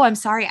he's like, oh, I'm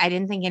sorry. I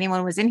didn't think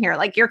anyone was in here.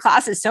 Like, your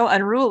class is so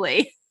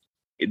unruly.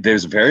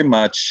 There's very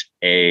much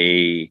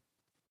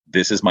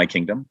this is my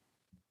kingdom.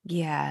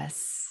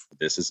 Yes.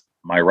 This is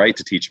my right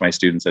to teach my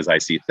students as I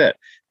see fit.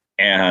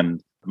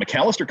 And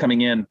McAllister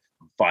coming in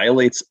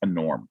violates a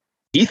norm.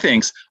 He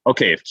thinks,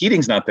 okay, if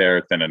Keating's not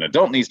there, then an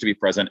adult needs to be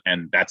present,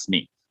 and that's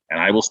me, and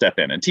I will step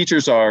in. And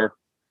teachers are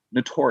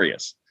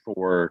notorious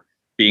for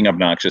being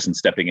obnoxious and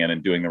stepping in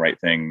and doing the right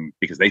thing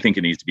because they think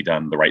it needs to be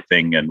done the right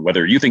thing. And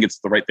whether you think it's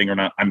the right thing or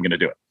not, I'm going to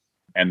do it.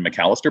 And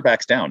McAllister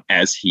backs down,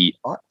 as he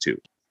ought to.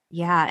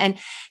 Yeah. And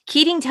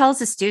Keating tells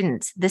the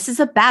students, this is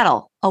a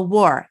battle, a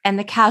war, and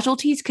the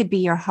casualties could be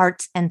your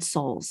hearts and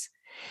souls.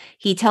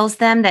 He tells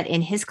them that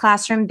in his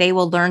classroom, they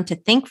will learn to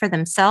think for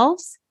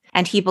themselves,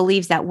 and he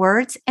believes that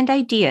words and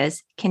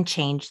ideas can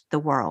change the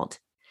world.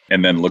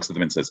 And then looks at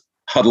them and says,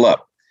 huddle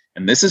up.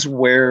 And this is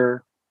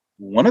where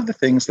One of the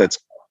things that's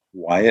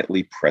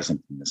quietly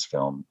present in this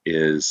film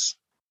is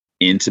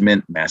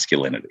intimate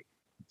masculinity.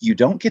 You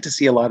don't get to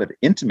see a lot of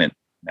intimate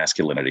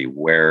masculinity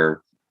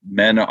where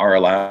men are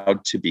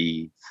allowed to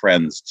be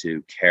friends,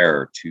 to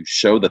care, to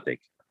show that they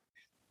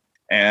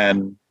care.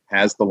 And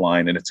has the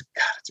line, and it's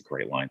a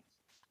great line.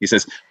 He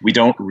says, "We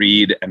don't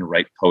read and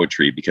write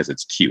poetry because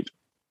it's cute.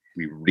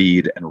 We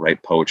read and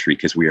write poetry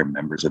because we are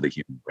members of the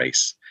human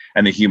race.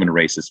 And the human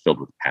race is filled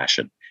with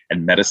passion.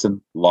 And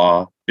medicine,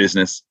 law,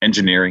 business,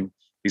 engineering,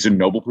 these are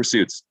noble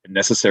pursuits and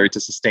necessary to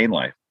sustain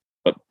life.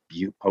 But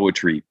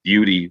poetry,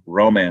 beauty,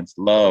 romance,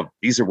 love,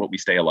 these are what we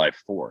stay alive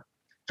for."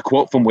 To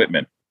quote from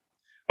Whitman,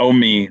 "Oh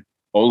me,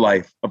 oh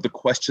life, of the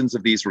questions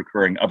of these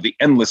recurring, of the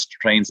endless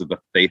trains of the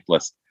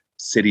faithless,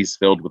 cities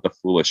filled with the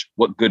foolish,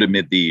 what good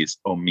amid these,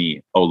 oh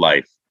me, oh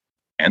life?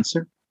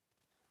 Answer,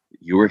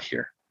 that you are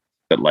here,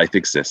 that life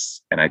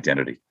exists, and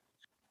identity,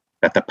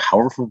 that the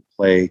powerful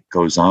play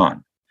goes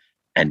on,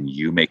 and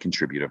you may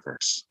contribute a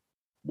verse.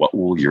 What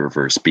will your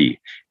verse be?"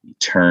 He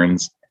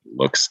turns and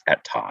looks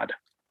at Todd.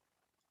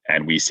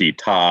 And we see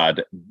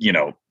Todd,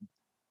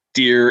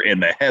 deer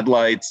in the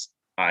headlights.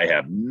 I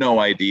have no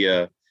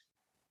idea.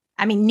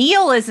 I mean,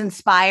 Neil is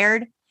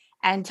inspired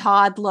and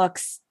Todd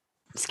looks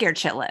scared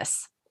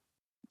shitless.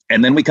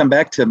 And then we come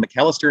back to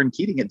McAllister and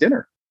Keating at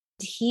dinner.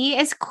 He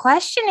is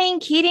questioning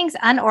Keating's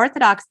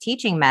unorthodox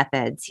teaching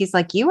methods. He's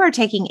like, you are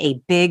taking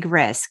a big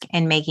risk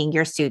in making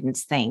your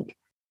students think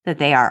that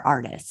they are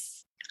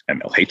artists. And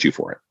they'll hate you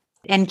for it.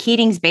 And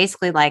Keating's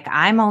basically like,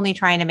 I'm only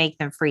trying to make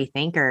them free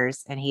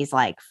thinkers. And he's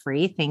like,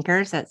 free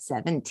thinkers at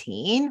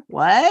 17?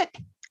 What?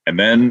 And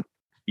then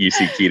you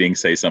see Keating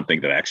say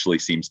something that actually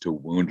seems to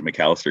wound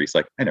McAllister. He's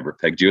like, "I never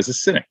pegged you as a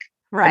cynic."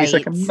 Right. And he's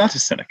like, "I'm not a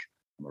cynic.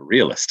 I'm a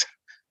realist."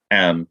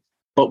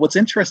 But what's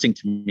interesting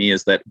to me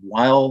is that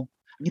while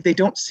they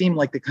don't seem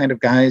like the kind of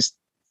guys,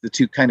 the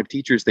two kind of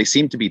teachers, they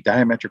seem to be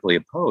diametrically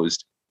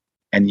opposed.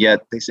 And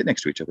yet they sit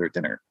next to each other at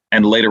dinner.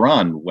 And later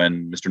on,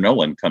 when Mr.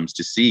 Nolan comes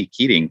to see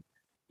Keating,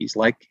 he's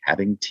like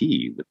having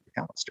tea with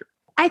McAllister.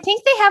 I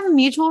think they have a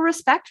mutual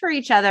respect for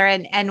each other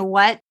and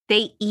what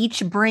they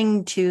each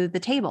bring to the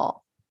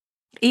table,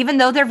 even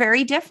though they're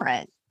very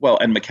different. Well,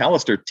 and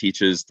McAllister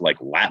teaches like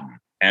Latin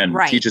and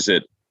teaches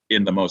it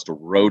in the most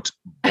rote,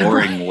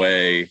 boring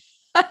way.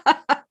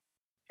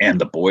 And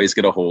the boys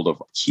get a hold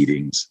of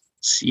Keating's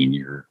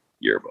senior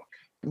yearbook.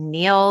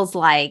 Neil's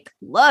like,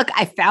 "Look,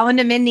 I found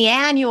him in the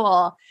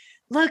annual.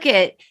 Look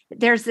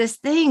there's this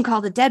thing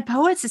called the Dead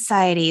Poets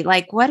Society.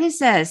 Like, what is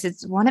this?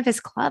 It's one of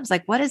his clubs.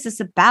 Like, what is this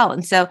about?"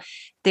 And so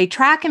they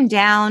track him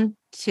down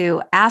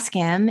to ask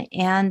him.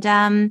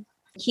 And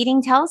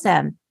Keating tells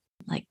him,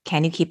 like,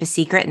 "Can you keep a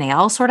secret?" And they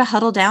all sort of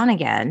huddle down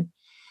again.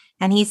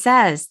 And he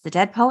says, the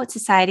Dead Poets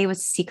Society was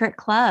a secret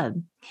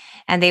club.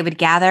 And they would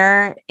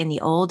gather in the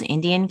old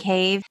Indian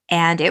cave.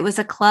 And it was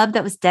a club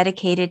that was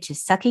dedicated to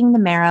sucking the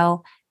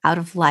marrow out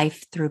of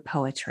life through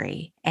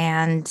poetry.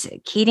 And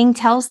Keating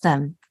tells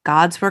them,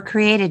 gods were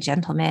created,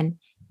 gentlemen,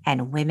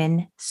 and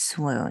women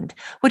swooned,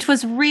 which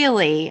was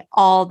really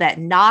all that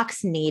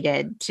Knox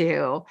needed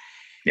to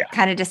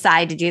kind of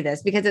decide to do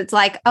this, because it's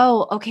like,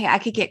 oh, okay, I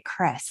could get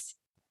Chris.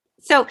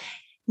 So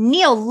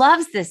Neil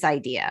loves this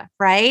idea,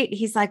 right?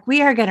 He's like,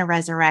 we are going to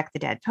resurrect the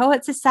Dead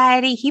Poets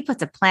Society. He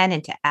puts a plan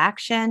into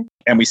action.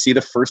 And we see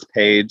the first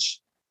page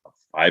of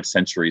 5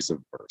 centuries of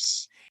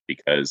verse,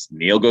 because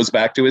Neil goes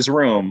back to his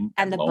room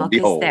and the book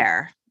is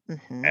there.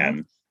 Mm-hmm.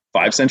 And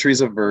 5 centuries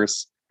of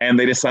verse. And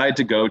they decide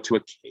to go to a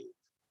cave.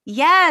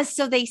 Yes.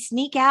 So they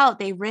sneak out.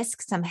 They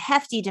risk some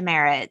hefty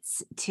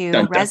demerits to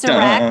Dun,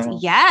 resurrect. dun, dun.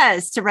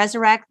 Yes. To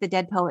resurrect the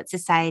Dead Poets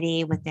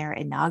Society with their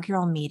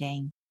inaugural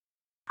meeting.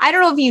 I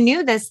don't know if you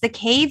knew this. The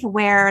cave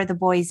where the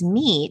boys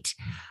meet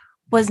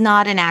was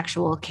not an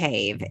actual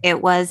cave.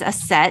 It was a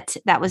set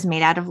that was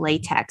made out of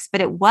latex, but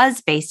it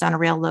was based on a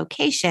real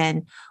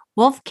location,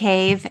 Wolf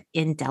Cave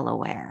in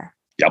Delaware.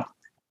 Yep.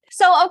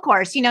 So, of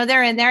course,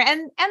 they're in there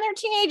and they're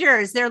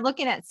teenagers. They're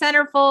looking at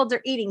centerfolds. They're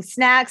eating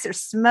snacks. They're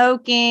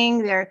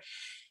smoking.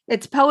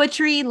 It's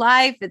poetry,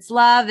 life, it's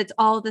love. It's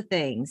all the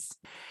things.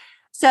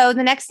 So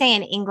the next day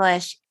in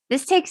English,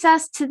 this takes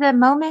us to the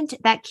moment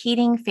that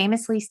Keating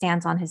famously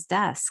stands on his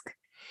desk.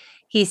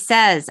 He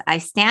says, I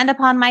stand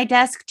upon my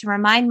desk to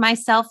remind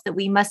myself that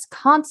we must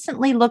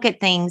constantly look at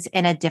things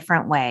in a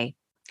different way.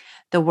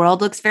 The world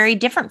looks very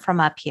different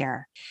from up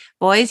here.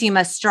 Boys, you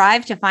must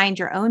strive to find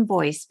your own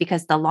voice,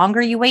 because the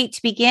longer you wait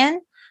to begin,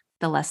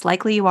 the less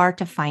likely you are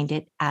to find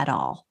it at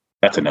all.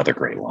 That's another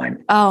great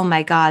line. Oh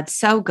my God,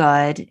 so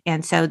good.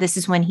 And so this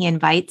is when he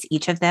invites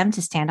each of them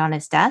to stand on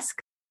his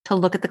desk to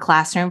look at the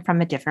classroom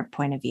from a different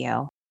point of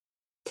view.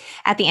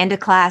 At the end of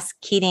class,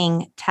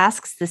 Keating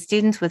tasks the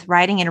students with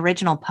writing an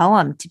original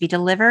poem to be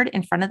delivered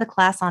in front of the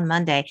class on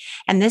Monday.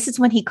 And this is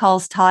when he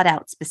calls Todd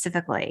out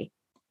specifically.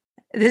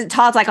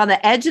 Todd's like on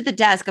the edge of the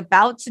desk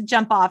about to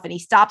jump off, and he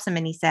stops him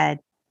and he said,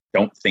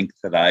 "Don't think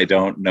that I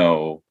don't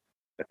know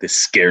that this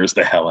scares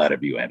the hell out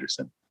of you,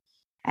 Anderson."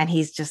 And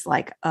he's just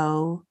like,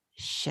 oh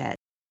shit.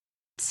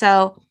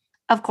 So,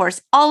 Of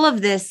course, all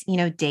of this,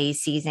 day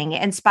seizing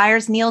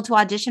inspires Neil to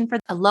audition for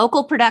a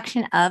local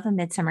production of A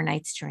Midsummer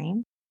Night's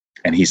Dream.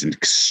 And he's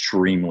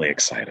extremely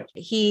excited.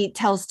 He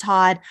tells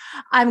Todd,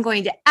 I'm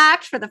going to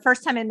act for the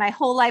first time in my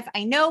whole life.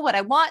 I know what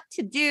I want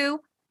to do.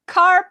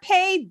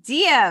 Carpe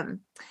diem.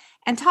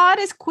 And Todd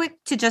is quick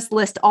to just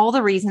list all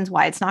the reasons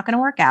why it's not going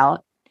to work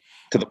out.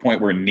 To the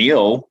point where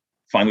Neil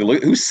finally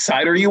look, whose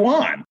side are you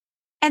on?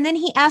 And then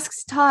he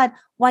asks Todd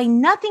why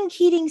nothing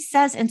Keating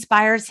says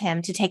inspires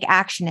him to take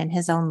action in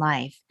his own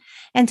life.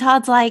 And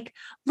Todd's like,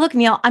 look,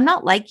 Neil, I'm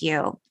not like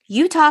you.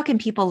 You talk and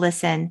people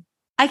listen.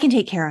 I can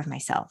take care of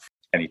myself.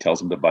 And he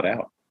tells him to butt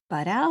out.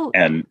 Butt out.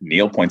 And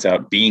Neil points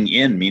out being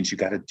in means you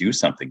got to do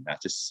something,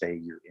 not just say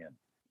you're in.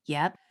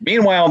 Yep.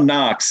 Meanwhile,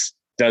 Knox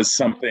does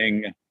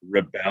something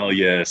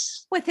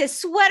rebellious. With his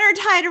sweater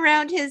tied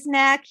around his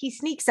neck, he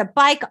sneaks a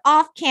bike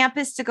off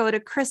campus to go to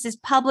Chris's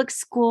public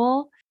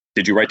school.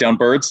 Did you write down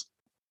birds?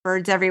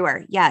 Birds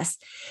everywhere. Yes.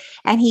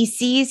 And he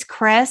sees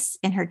Chris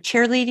in her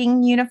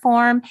cheerleading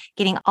uniform,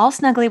 getting all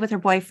snuggly with her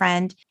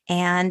boyfriend,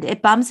 and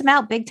it bums him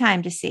out big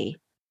time to see.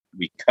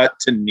 We cut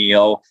to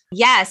Neil.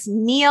 Yes,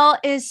 Neil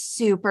is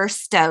super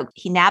stoked.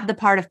 He nabbed the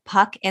part of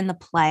Puck in the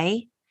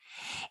play.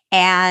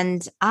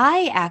 And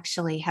I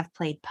actually have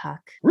played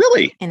Puck.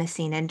 Really? In a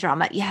scene in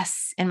drama.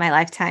 Yes, in my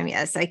lifetime.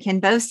 Yes, I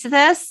can boast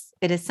this.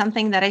 It is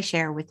something that I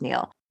share with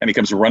Neil. And he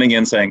comes running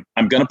in saying,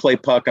 I'm going to play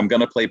Puck. I'm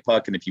going to play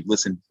Puck. And if you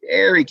listen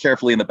very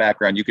carefully in the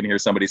background, you can hear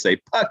somebody say,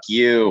 Puck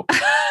you.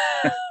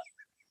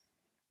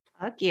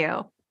 Puck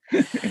you.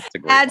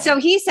 And line. So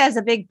he says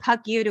a big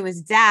puck you to his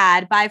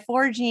dad by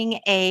forging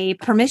a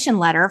permission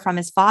letter from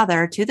his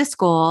father to the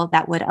school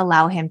that would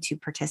allow him to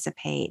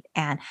participate.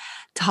 And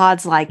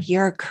Todd's like,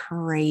 you're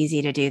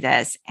crazy to do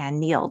this. And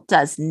Neil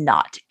does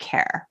not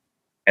care.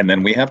 And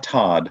then we have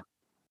Todd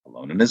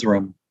alone in his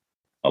room,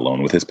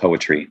 alone with his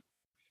poetry,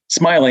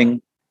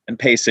 smiling and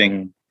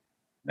pacing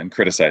and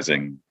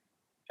criticizing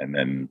and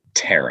then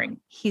tearing.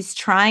 He's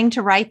trying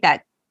to write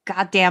that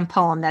goddamn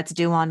poem that's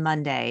due on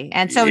Monday.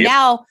 And so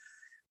now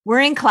we're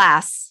in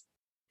class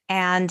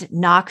and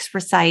Knox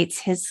recites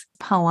his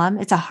poem.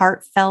 It's a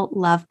heartfelt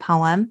love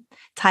poem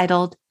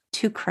titled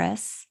To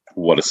Chris.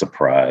 What a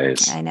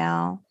surprise. I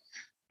know.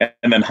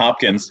 And then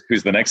Hopkins,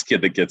 who's the next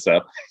kid that gets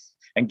up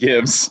and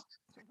gives.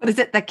 What is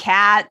it? The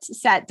cat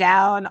sat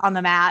down on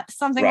the mat,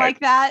 something like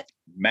that.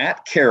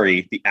 Matt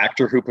Carey, the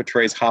actor who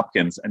portrays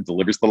Hopkins and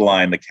delivers the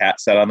line, the cat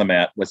sat on the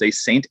mat, was a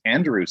St.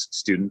 Andrews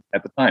student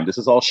at the time. This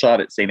is all shot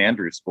at St.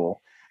 Andrews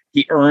School.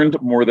 He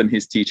earned more than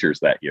his teachers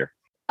that year.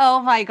 Oh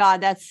my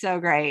God, that's so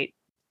great.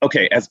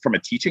 Okay, as from a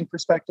teaching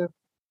perspective,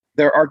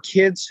 there are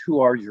kids who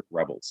are your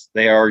rebels.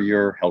 They are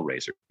your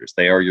hellraisers.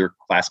 They are your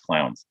class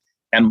clowns.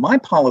 And my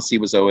policy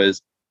was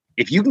always,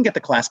 if you can get the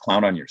class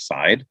clown on your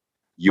side,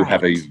 you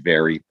have a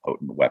very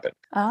potent weapon.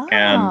 Oh.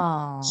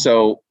 And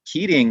so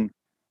Keating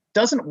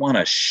doesn't want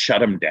to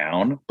shut him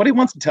down, but he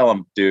wants to tell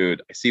him,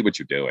 dude, I see what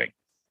you're doing.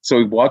 So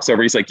he walks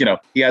over. He's like,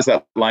 he has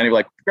that line. He's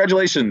like,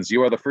 congratulations,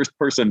 you are the first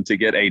person to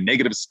get a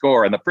negative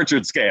score on the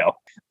Pritchard scale.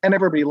 And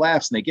everybody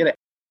laughs and they get it.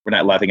 We're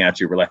not laughing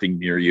at you. We're laughing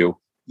near you,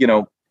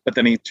 but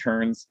then he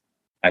turns,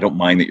 I don't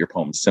mind that your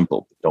poem's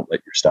simple, but don't let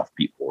your stuff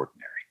be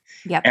ordinary.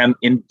 Yep. And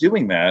in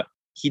doing that,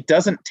 he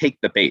doesn't take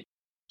the bait.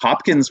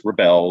 Hopkins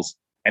rebels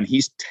and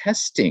he's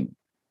testing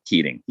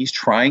Keating. He's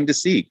trying to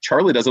see.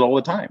 Charlie does it all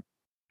the time.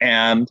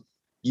 And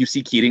you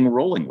see Keating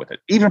rolling with it,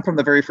 even from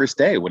the very first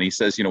day when he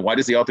says, why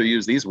does the author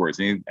use these words?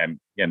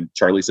 And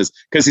Charlie says,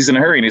 because he's in a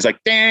hurry. And he's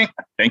like, dang,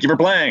 thank you for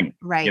playing.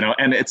 Right.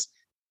 And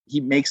he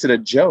makes it a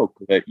joke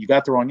that you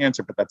got the wrong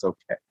answer, but that's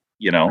okay.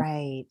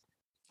 Right.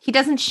 He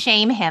doesn't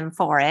shame him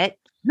for it.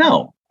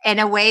 No. In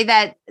a way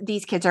that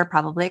these kids are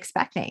probably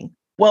expecting.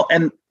 Well,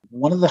 and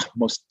one of the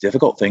most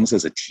difficult things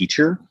as a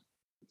teacher,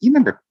 you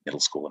remember middle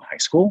school and high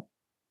school,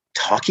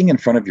 talking in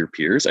front of your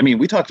peers. I mean,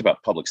 we talked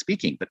about public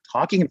speaking, but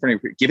talking in front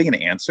of your peers, giving an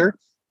answer.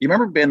 You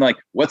remember being like,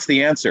 what's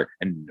the answer?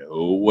 And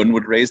no one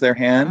would raise their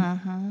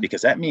hand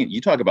because that means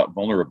you talk about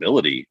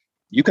vulnerability.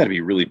 You got to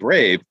be really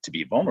brave to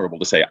be vulnerable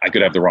to say, I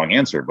could have the wrong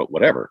answer, but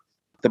whatever.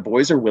 The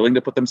boys are willing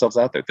to put themselves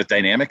out there. The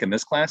dynamic in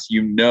this class,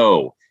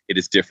 it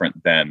is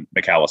different than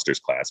McAllister's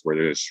class where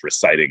they're just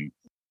reciting,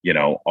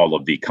 all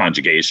of the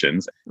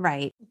conjugations.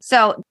 Right.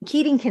 So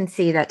Keating can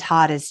see that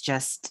Todd is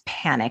just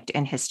panicked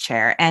in his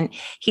chair and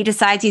he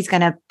decides he's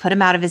going to put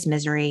him out of his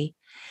misery.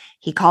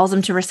 He calls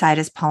him to recite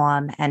his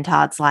poem and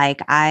Todd's like,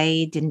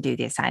 I didn't do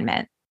the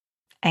assignment.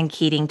 And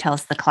Keating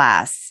tells the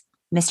class,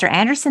 Mr.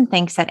 Anderson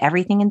thinks that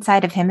everything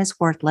inside of him is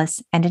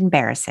worthless and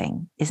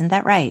embarrassing. Isn't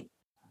that right?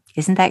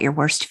 Isn't that your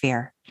worst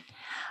fear?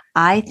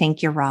 I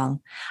think you're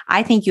wrong.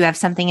 I think you have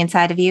something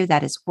inside of you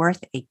that is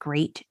worth a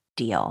great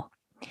deal.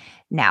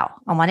 Now,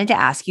 I wanted to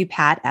ask you,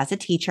 Pat, as a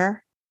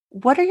teacher,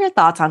 what are your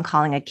thoughts on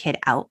calling a kid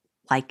out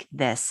like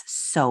this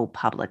so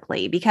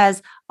publicly?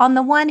 Because on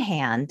the one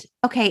hand,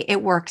 okay,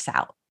 it works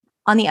out.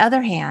 On the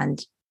other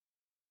hand,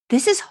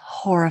 this is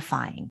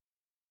horrifying.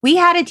 We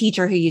had a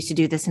teacher who used to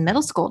do this in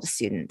middle school to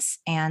students,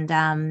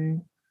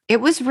 and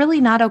it was really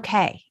not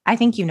okay. I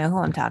think you know who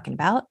I'm talking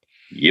about.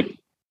 Yep.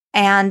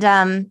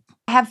 And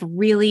I have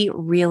really,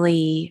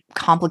 really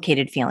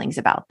complicated feelings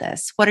about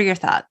this. What are your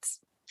thoughts?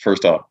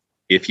 First off,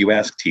 if you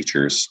ask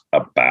teachers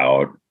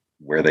about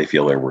where they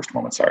feel their worst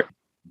moments are,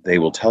 they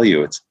will tell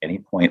you it's any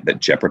point that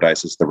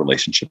jeopardizes the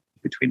relationship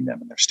between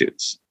them and their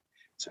students.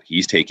 So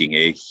he's taking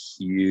a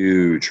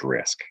huge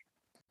risk,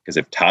 because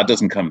if Todd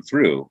doesn't come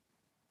through,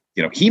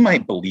 he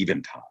might believe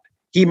in Todd.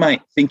 He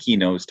might think he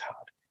knows Todd.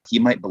 He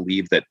might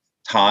believe that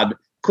Todd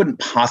couldn't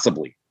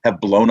possibly have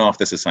blown off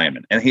this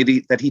assignment and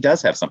that he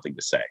does have something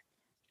to say.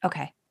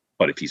 Okay.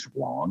 But if he's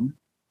wrong,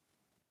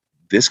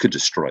 this could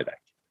destroy that.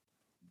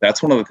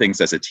 That's one of the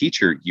things as a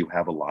teacher, you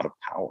have a lot of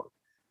power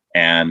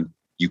and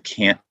you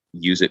can't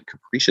use it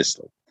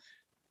capriciously.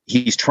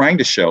 He's trying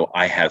to show,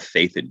 I have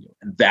faith in you.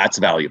 And that's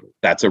valuable.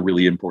 That's a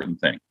really important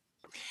thing.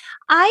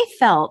 I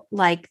felt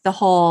like the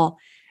whole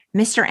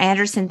Mr.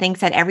 Anderson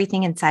thinks that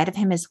everything inside of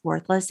him is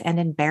worthless and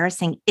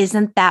embarrassing.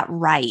 Isn't that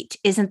right?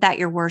 Isn't that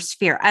your worst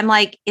fear? I'm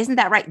like, isn't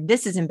that right?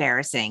 This is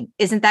embarrassing.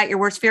 Isn't that your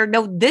worst fear?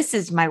 No, this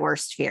is my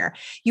worst fear.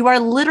 You are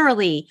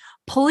literally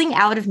pulling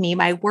out of me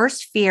my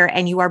worst fear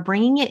and you are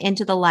bringing it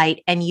into the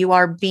light and you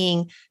are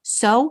being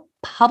so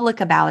public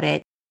about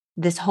it.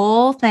 This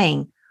whole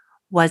thing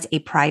was a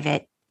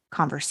private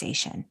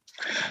conversation.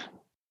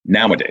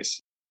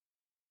 Nowadays,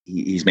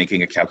 he's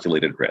making a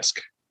calculated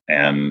risk,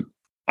 and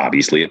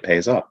obviously it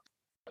pays off.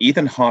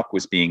 Ethan Hawke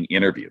was being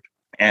interviewed,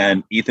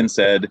 and Ethan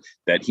said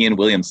that he and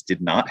Williams did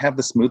not have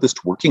the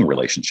smoothest working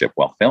relationship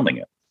while filming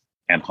it.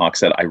 And Hawke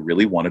said, I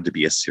really wanted to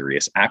be a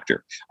serious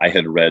actor. I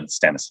had read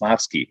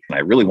Stanislavski, and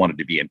I really wanted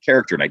to be in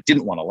character, and I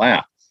didn't want to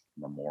laugh.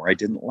 And the more I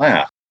didn't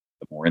laugh,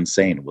 the more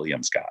insane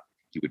Williams got.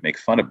 He would make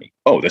fun of me.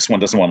 Oh, this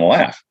one doesn't want to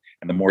laugh.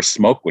 And the more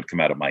smoke would come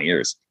out of my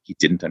ears. He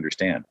didn't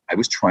understand. I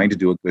was trying to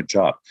do a good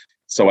job.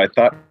 So I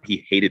thought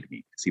he hated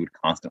me because he would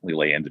constantly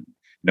lay into me.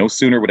 No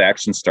sooner would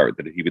action start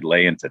than he would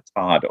lay into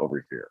Todd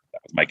over here.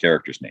 That was my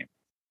character's name.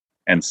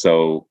 And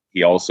so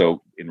he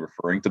also, in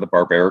referring to the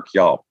barbaric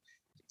yelp,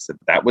 said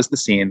that was the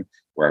scene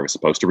where I was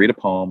supposed to read a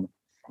poem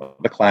for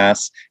the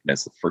class. And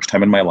it's the first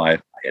time in my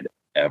life I had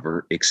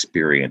ever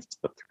experienced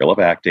the thrill of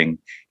acting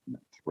and the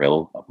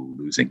thrill of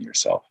losing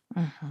yourself.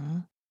 Mm-hmm.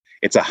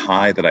 It's a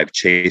high that I've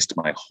chased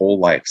my whole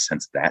life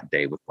since that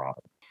day with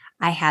Robin.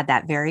 I had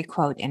that very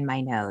quote in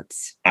my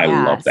notes. I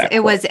love that.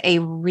 It was a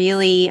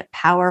really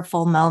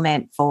powerful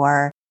moment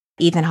for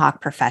Ethan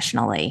Hawke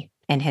professionally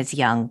in his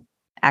young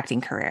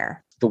acting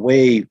career. The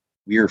way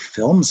Weir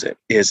films it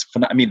is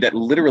phenomenal. I mean, that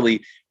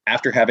literally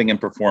after having him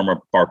perform a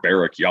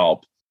barbaric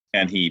yelp,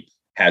 and he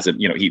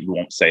hasn't, he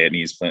won't say it, and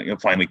he's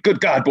finally,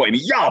 good God, boy, and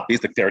he yelp.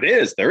 He's like, there it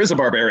is. There is a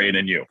barbarian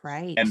in you.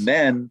 Right.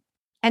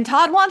 And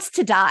Todd wants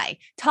to die.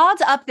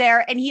 Todd's up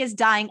there and he is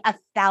dying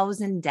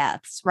 1,000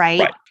 deaths,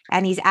 right?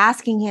 And he's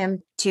asking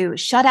him to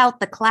shut out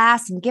the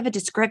class and give a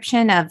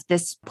description of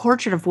this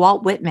portrait of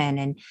Walt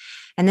Whitman.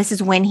 And this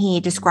is when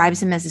he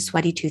describes him as a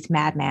sweaty-toothed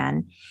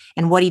madman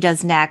and what he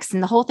does next.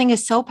 And the whole thing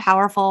is so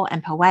powerful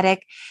and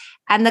poetic.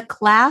 And the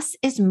class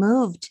is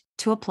moved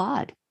to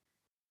applaud,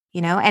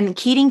 and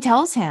Keating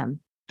tells him,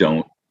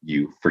 don't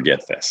you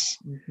forget this.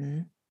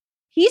 Mm-hmm.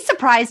 He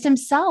surprised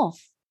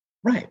himself.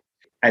 Right.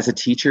 As a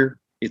teacher,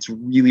 it's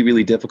really,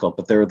 really difficult.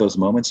 But there are those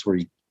moments where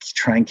you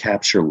try and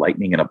capture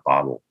lightning in a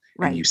bottle.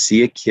 Right. And you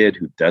see a kid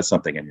who does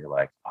something and you're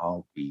like,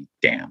 I'll be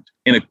damned,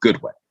 in a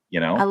good way,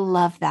 I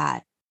love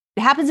that.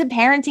 It happens in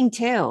parenting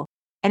too.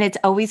 And it's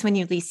always when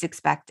you least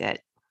expect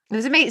it. It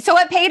was amazing. So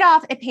it paid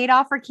off. It paid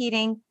off for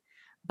Keating,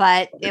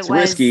 but it was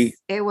risky.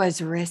 It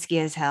was risky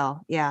as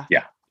hell. Yeah.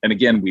 Yeah. And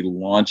again, we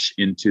launch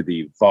into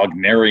the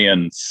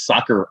Wagnerian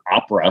soccer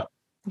opera.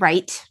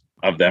 Right.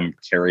 Of them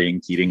carrying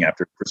Keating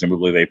after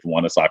presumably they've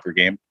won a soccer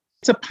game.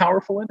 It's a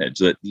powerful image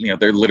that,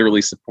 they're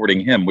literally supporting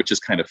him, which is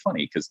kind of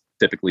funny because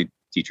typically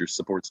teachers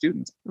support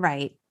students.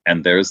 Right.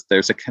 And there's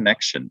a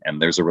connection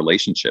and there's a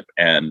relationship.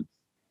 And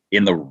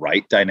in the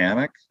right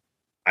dynamic,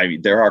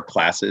 there are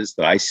classes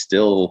that I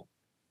still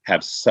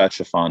have such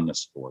a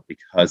fondness for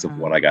because of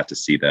what I got to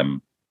see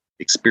them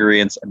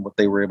experience and what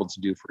they were able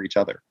to do for each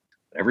other.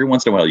 Every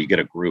once in a while, you get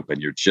a group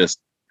and you're just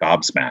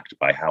gobsmacked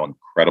by how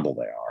incredible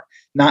they are.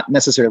 Not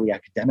necessarily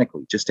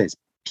academically, just as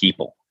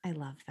people. I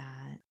love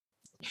that.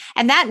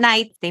 And that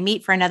night, they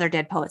meet for another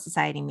Dead Poet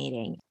Society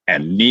meeting.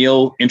 And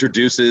Neil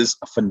introduces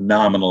a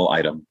phenomenal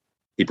item.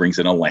 He brings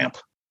in a lamp.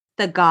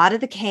 The god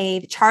of the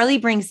cave. Charlie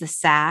brings the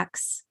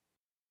sax.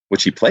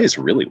 Which he plays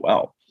really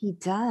well. He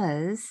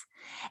does.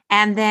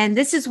 And then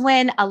this is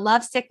when a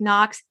lovesick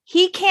knocks.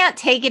 He can't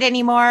take it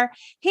anymore.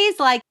 He's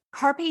like,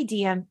 carpe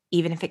diem,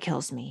 even if it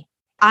kills me.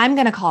 I'm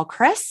going to call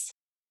Chris.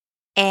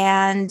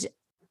 And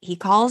he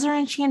calls her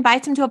and she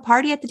invites him to a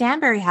party at the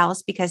Danbury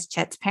house because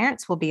Chet's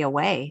parents will be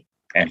away.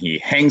 And he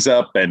hangs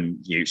up and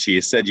she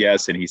has said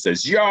yes. And he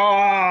says,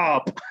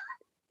 yop!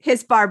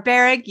 His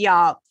barbaric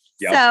yop.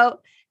 Yep. So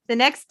the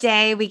next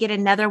day we get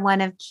another one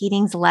of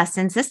Keating's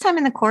lessons, this time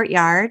in the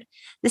courtyard.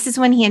 This is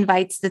when he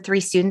invites the 3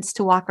 students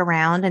to walk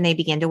around and they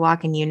begin to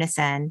walk in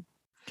unison.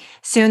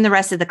 Soon the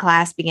rest of the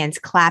class begins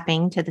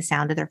clapping to the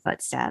sound of their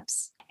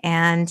footsteps.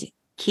 And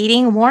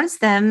Keating warns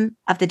them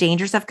of the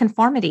dangers of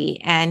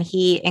conformity. And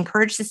he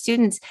encouraged the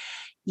students,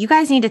 You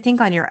guys need to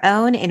think on your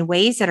own in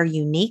ways that are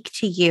unique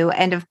to you.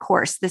 And of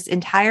course, this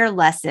entire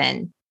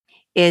lesson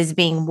is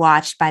being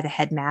watched by the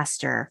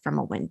headmaster from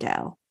a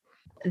window.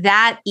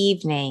 That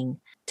evening,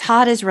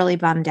 Todd is really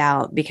bummed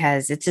out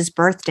because it's his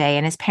birthday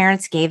and his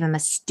parents gave him a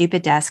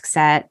stupid desk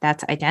set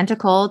that's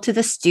identical to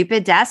the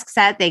stupid desk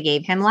set they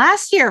gave him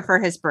last year for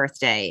his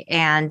birthday.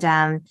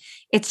 And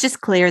it's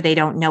just clear they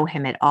don't know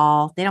him at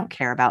all. They don't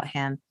care about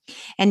him.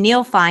 And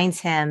Neil finds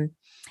him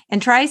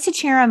and tries to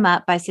cheer him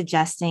up by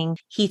suggesting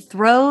he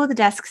throw the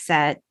desk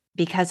set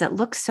because it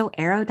looks so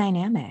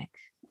aerodynamic.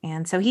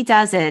 And so he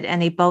does it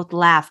and they both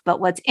laugh. But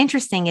what's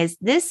interesting is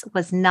this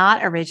was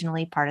not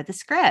originally part of the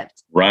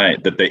script.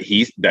 Right.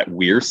 That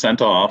Weir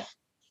sent off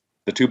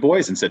the two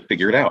boys and said,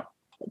 figure it out.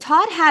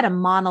 Todd had a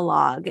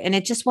monologue and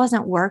it just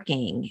wasn't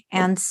working.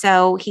 And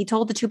so he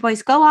told the two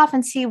boys, go off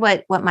and see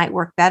what might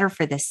work better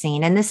for this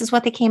scene. And this is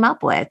what they came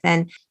up with.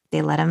 And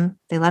they let him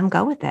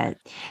go with it.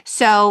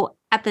 So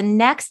at the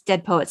next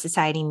Dead Poets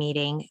Society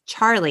meeting,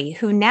 Charlie,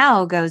 who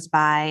now goes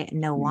by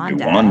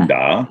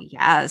Nuwanda,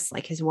 yes,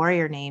 like his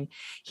warrior name,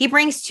 he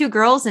brings two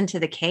girls into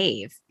the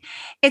cave.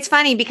 It's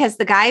funny because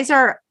the guys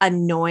are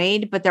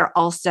annoyed, but they're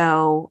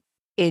also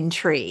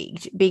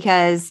intrigued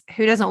because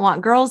who doesn't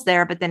want girls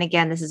there? But then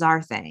again, this is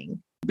our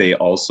thing. They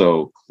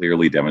also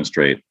clearly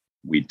demonstrate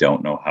we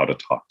don't know how to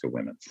talk to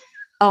women.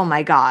 Oh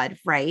my God,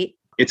 right?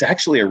 It's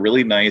actually a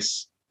really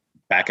nice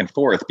back and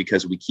forth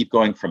because we keep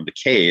going from the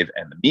cave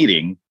and the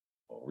meeting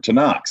over to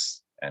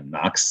Knox. And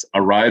Knox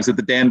arrives at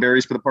the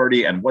Danburys for the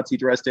party. And what's he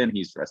dressed in?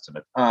 He's dressed in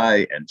a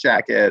tie and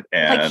jacket.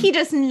 And like he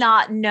does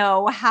not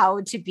know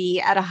how to be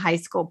at a high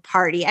school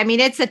party. I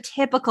mean, it's a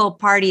typical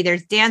party.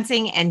 There's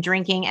dancing and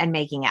drinking and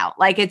making out.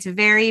 Like it's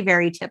very,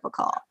 very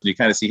typical. You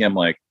kind of see him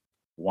like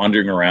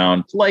wandering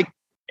around like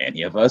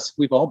any of us.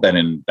 We've all been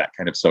in that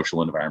kind of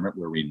social environment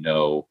where we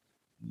know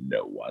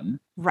no one.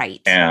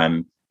 Right.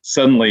 And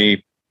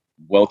suddenly,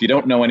 well, if you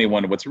don't know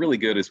anyone, what's really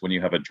good is when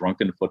you have a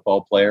drunken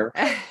football player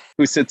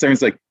who sits there and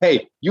is like,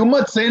 hey, you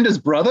Mutt Sanders'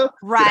 brother?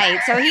 Right.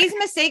 So he's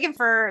mistaken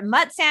for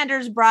Mutt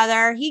Sanders'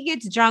 brother. He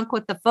gets drunk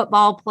with the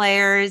football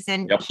players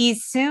and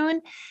he's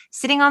soon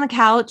sitting on the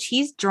couch.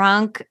 He's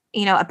drunk.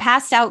 You know, a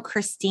passed out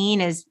Christine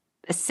is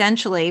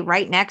essentially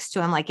right next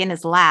to him, like in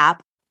his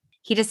lap.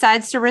 He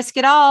decides to risk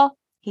it all.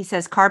 He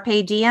says,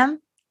 Carpe diem,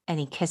 and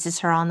he kisses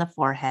her on the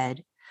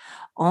forehead,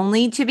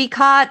 only to be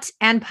caught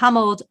and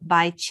pummeled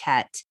by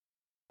Chet.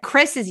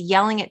 Chris is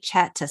yelling at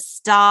Chet to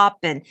stop,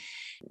 and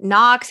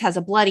Knox has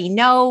a bloody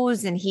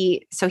nose, and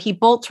he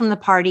bolts from the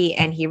party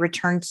and he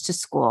returns to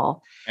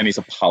school. And he's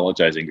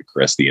apologizing to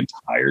Chris the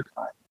entire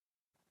time.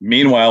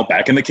 Meanwhile,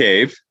 back in the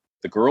cave,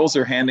 the girls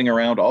are handing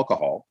around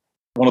alcohol.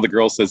 One of the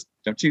girls says,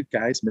 don't you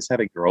guys miss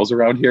having girls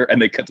around here? And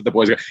they cut to the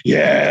boys and go,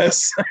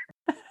 yes.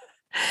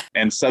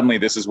 And suddenly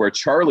this is where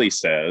Charlie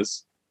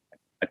says,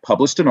 I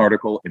published an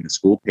article in the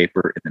school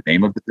paper in the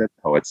name of the Dead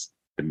Poets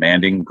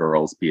demanding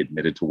girls be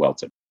admitted to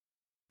Welton.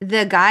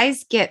 The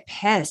guys get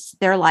pissed.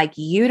 They're like,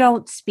 you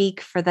don't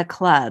speak for the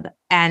club.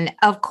 And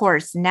of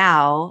course,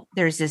 now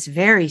there's this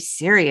very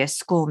serious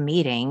school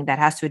meeting that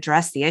has to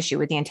address the issue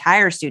with the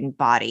entire student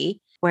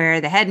body, where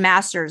the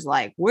headmaster's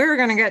like, we're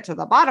going to get to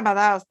the bottom of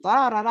this.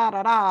 Da, da, da,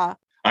 da, da.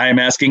 I am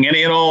asking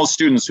any and all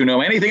students who know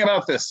anything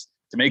about this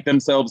to make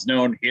themselves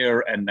known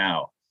here and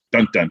now.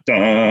 Dun, dun,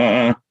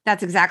 dun.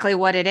 That's exactly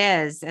what it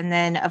is. And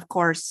then, of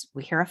course,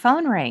 we hear a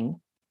phone ring.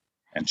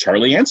 And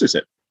Charlie answers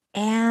it.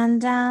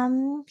 And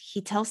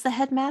he tells the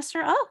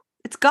headmaster, oh,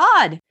 it's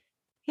God.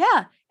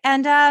 Yeah.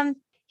 And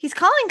he's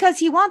calling because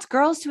he wants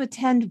girls to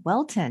attend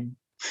Welton.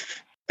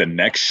 The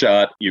next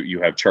shot, you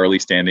have Charlie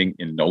standing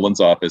in Nolan's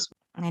office.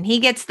 And he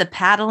gets the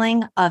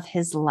paddling of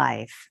his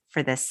life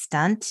for this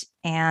stunt.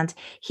 And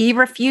he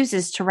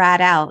refuses to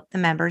rat out the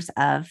members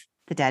of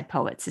the Dead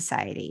Poets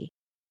Society.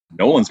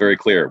 Nolan's very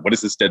clear. What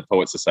is this Dead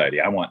Poets Society?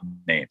 I want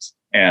names.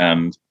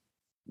 And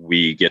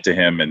we get to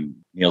him and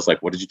Neil's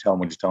like, what did you tell him?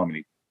 What did you tell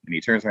him? And he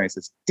turns around and he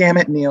says, damn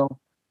it, Neil.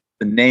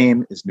 The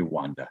name is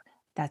Nuwanda.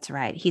 That's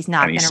right. He's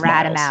not going to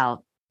rat him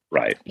out.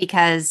 Right.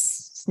 Because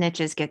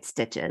snitches get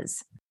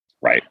stitches.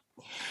 Right.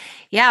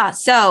 Yeah.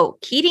 So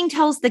Keating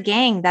tells the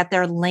gang that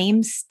their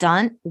lame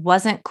stunt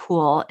wasn't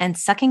cool, and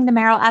sucking the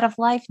marrow out of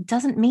life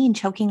doesn't mean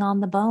choking on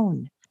the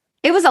bone.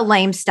 It was a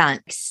lame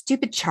stunt.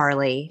 Stupid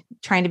Charlie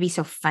trying to be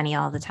so funny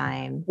all the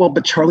time. Well,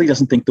 but Charlie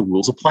doesn't think the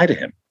rules apply to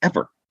him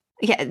ever.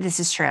 Yeah, this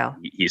is true.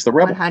 He's the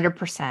rebel.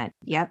 100%.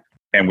 Yep.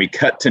 And we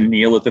cut to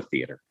Neil at the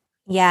theater.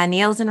 Yeah,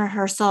 Neil's in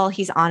rehearsal.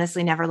 He's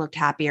honestly never looked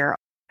happier.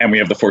 And we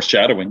have the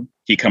foreshadowing.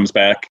 He comes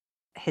back.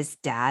 His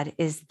dad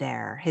is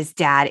there. His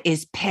dad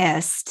is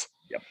pissed.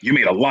 Yep. You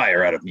made a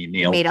liar out of me,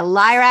 Neil. You made a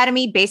liar out of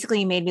me. Basically,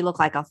 he made me look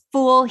like a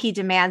fool. He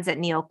demands that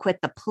Neil quit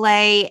the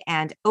play.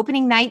 And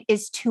opening night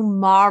is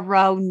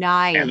tomorrow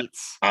night. And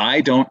I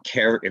don't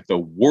care if the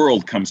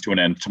world comes to an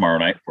end tomorrow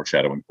night.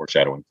 Foreshadowing,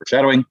 foreshadowing,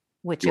 foreshadowing.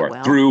 Which you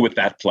are through with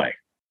that play.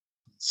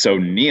 So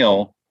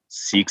Neil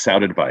seeks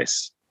out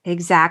advice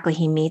Exactly.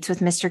 He meets with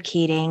Mr.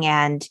 Keating,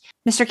 and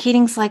Mr.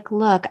 Keating's like,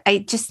 look, I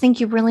just think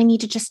you really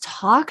need to just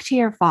talk to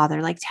your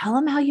father. Like, tell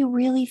him how you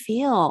really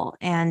feel.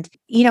 And,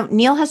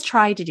 Neil has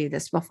tried to do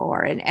this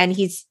before, and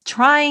he's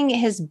trying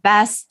his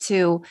best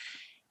to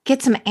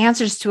get some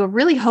answers to a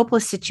really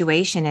hopeless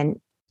situation.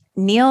 And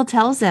Neil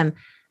tells him,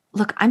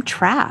 look, I'm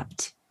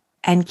trapped.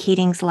 And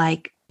Keating's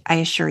like, I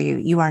assure you,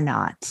 you are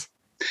not.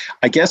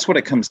 I guess what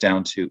it comes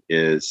down to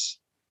is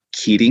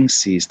Keating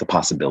sees the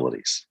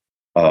possibilities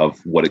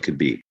of what it could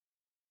be.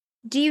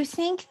 Do you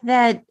think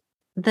that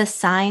the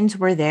signs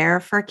were there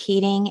for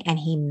Keating and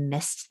he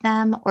missed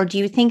them? Or do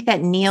you think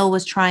that Neil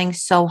was trying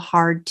so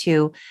hard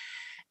to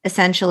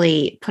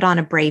essentially put on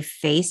a brave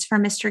face for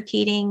Mr.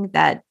 Keating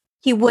that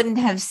he wouldn't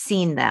have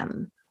seen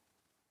them?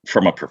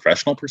 From a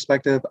professional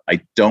perspective,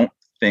 I don't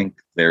think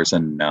there's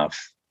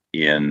enough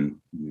in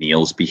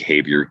Neil's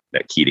behavior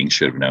that Keating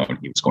should have known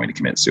he was going to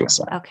commit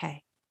suicide.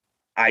 Okay.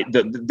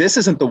 This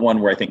isn't the one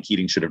where I think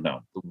Keating should have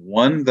known. The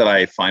one that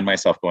I find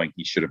myself going,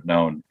 he should have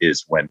known,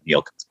 is when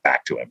Neil comes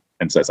back to him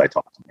and says, I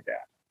talked to my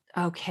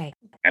dad. Okay.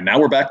 And now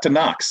we're back to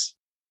Knox.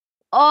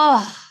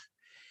 Oh,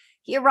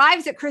 he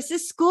arrives at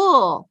Chris's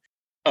school.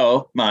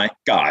 Oh my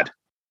God.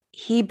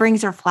 He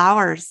brings her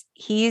flowers.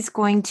 He's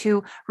going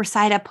to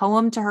recite a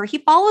poem to her. He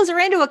follows her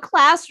into a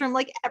classroom.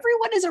 Like,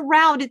 everyone is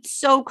around. It's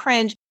so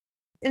cringe.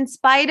 In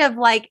spite of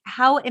like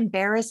how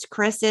embarrassed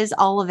Chris is,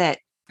 all of it,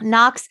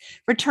 Knox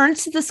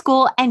returns to the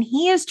school and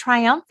he is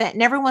triumphant.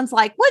 And everyone's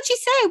like, what'd she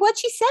say? What'd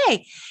she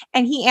say?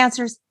 And he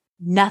answers,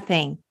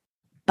 nothing,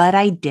 but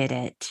I did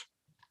it.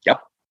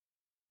 Yep.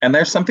 And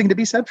there's something to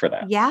be said for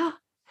that. Yeah.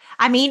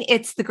 I mean,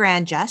 it's the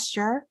grand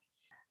gesture.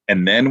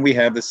 And then we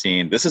have the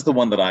scene. This is the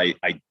one that I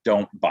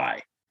don't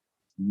buy.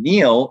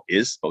 Neil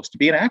is supposed to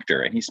be an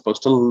actor and he's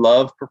supposed to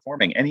love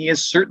performing. And he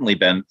has certainly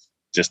been,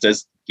 just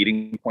as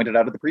Keating pointed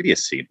out in the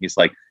previous scene. He's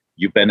like,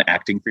 you've been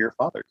acting for your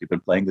father. You've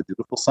been playing the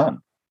dutiful son.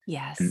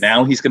 Yes. And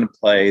now he's going to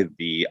play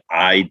the,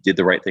 I did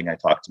the right thing. I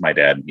talked to my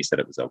dad and he said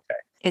it was okay.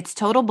 It's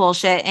total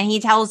bullshit. And he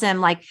tells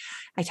him, like,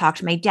 I talked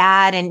to my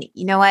dad and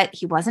you know what?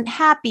 He wasn't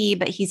happy,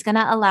 but he's going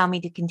to allow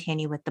me to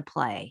continue with the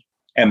play.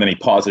 And then he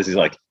pauses. He's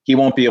like, he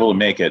won't be able to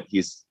make it.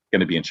 He's going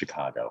to be in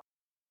Chicago.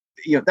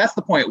 That's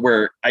the point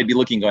where I'd be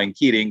looking going,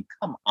 Keating,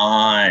 come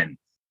on.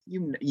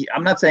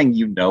 I'm not saying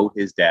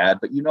his dad,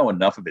 but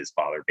enough of his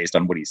father based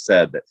on what he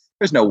said that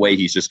there's no way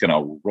he's just going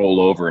to roll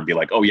over and be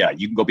like, oh yeah,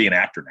 you can go be an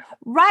actor now.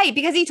 Right.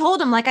 Because he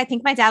told him, like, I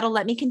think my dad will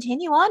let me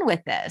continue on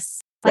with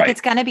this. Like, It's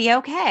going to be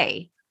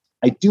okay.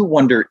 I do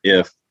wonder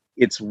if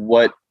it's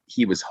what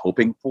he was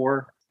hoping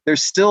for.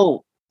 There's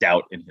still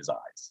doubt in his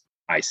eyes.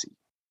 I see.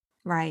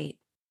 Right.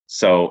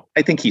 So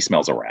I think he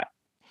smells a rat.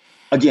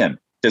 Again,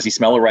 does he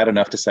smell a rat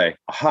enough to say,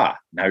 aha,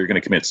 now you're going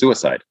to commit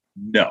suicide?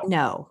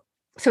 No.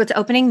 So it's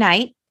opening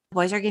night.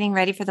 Boys are getting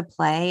ready for the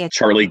play.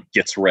 Charlie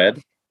gets red.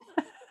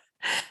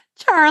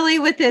 Charlie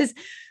with his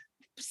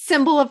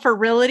symbol of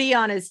virility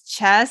on his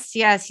chest.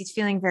 Yes, he's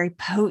feeling very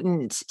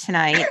potent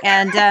tonight.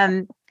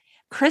 And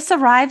Chris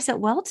arrives at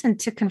Welton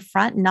to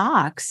confront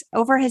Knox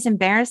over his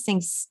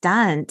embarrassing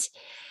stunt.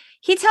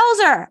 He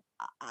tells her,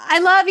 I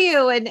love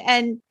you.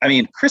 And I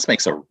mean, Chris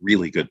makes a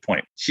really good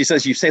point. She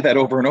says, you say that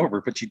over and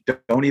over, but you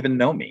don't even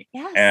know me.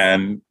 Yes.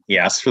 And he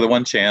asks for the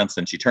one chance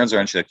and she turns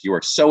around and she's like, you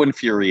are so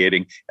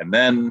infuriating. And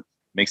then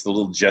makes the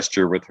little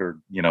gesture with her,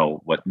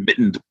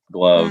 mittened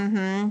glove.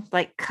 Mm-hmm.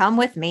 Like, come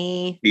with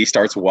me. He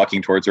starts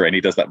walking towards her and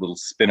he does that little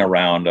spin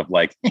around of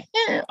like,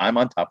 I'm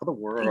on top of the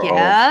world.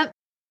 Yep.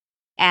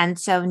 And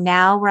so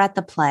now we're at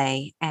the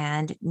play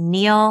and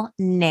Neil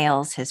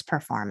nails his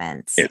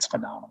performance. It's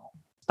phenomenal.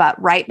 But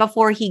right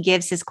before he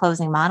gives his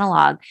closing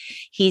monologue,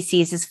 he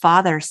sees his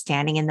father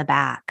standing in the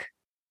back.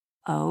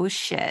 Oh,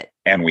 shit.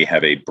 And we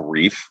have a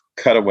brief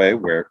cutaway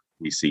where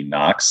we see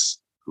Knox,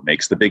 who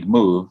makes the big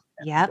move,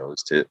 and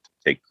goes to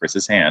take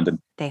Chris's hand. And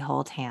they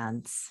hold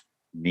hands.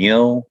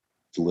 Neil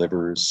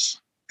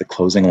delivers the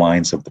closing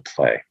lines of the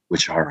play,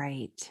 which are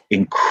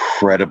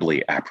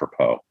incredibly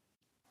apropos.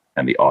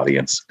 And the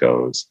audience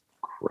goes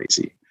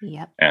crazy.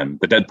 Yep. And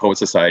the Dead Poet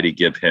Society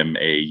give him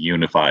a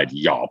unified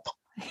yelp.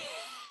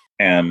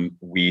 And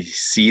we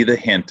see the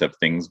hint of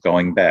things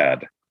going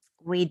bad.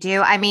 We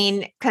do. I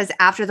mean, because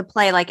after the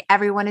play, like,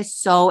 everyone is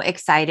so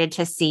excited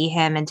to see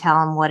him and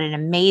tell him what an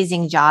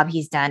amazing job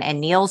he's done. And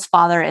Neil's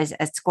father is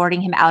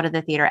escorting him out of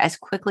the theater as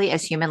quickly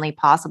as humanly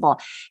possible.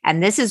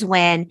 And this is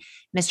when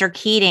Mr.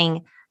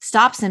 Keating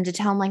stops him to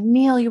tell him, like,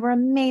 Neil, you were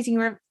amazing. You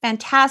were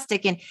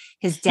fantastic. And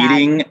his dad.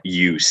 Keating,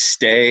 you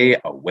stay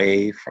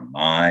away from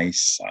my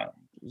son.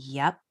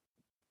 Yep.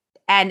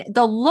 And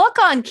the look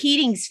on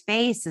Keating's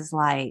face is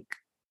like,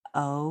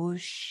 oh,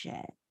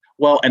 shit.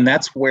 Well, and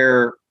that's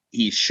where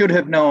he should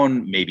have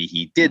known, maybe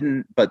he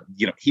didn't, but,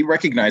 he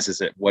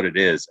recognizes it, what it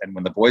is. And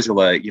when the boys are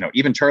like,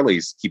 even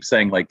Charlie's keeps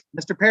saying like,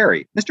 Mr.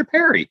 Perry.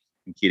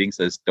 And Keating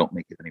says, don't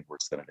make it any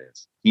worse than it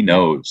is. He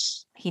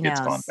knows it's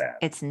gone bad.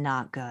 It's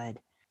not good.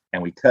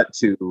 And we cut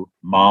to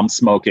Mom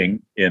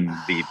smoking in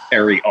the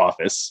Perry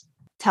office.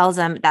 Tells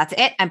him, that's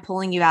it. I'm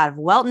pulling you out of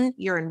Welton.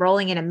 You're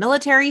enrolling in a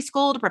military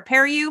school to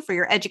prepare you for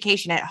your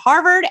education at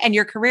Harvard and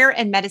your career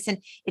in medicine.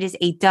 It is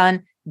a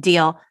done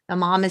deal. The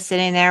mom is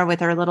sitting there with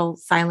her little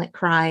silent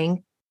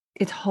crying.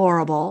 It's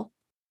horrible.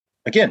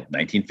 Again,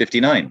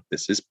 1959.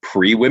 This is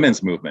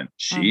pre-women's movement.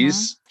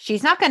 She's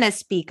not going to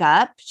speak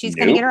up. She's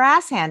going to get her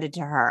ass handed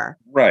to her.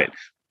 Right.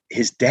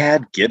 His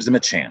dad gives him a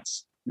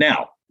chance.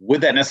 Now,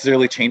 would that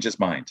necessarily change his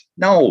mind?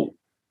 No,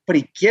 but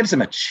he gives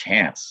him a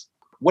chance.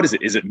 What is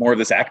it? Is it more of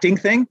this acting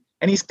thing?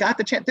 And he's got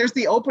the chance. There's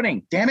the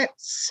opening. Damn it.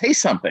 Say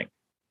something.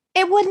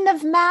 It wouldn't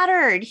have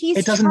mattered.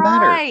 It doesn't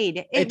tried.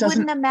 Matter. It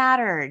wouldn't have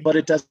mattered. But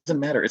it doesn't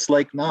matter. It's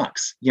like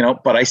Knox,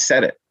 but I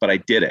said it, but I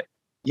did it.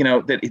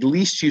 That at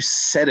least you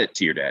said it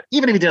to your dad,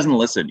 even if he doesn't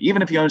listen,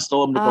 even if you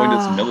still him to going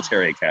to some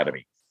military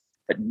academy.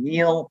 But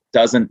Neil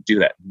doesn't do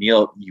that.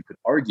 Neil, you could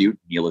argue,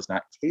 Neil is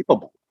not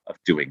capable of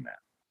doing that.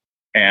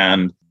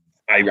 And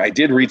I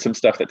did read some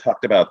stuff that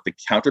talked about the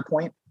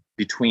counterpoint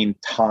between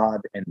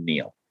Todd and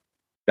Neil.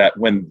 That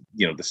when,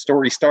 the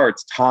story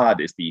starts,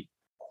 Todd is the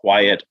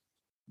quiet,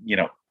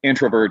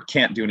 introvert,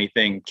 can't do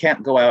anything,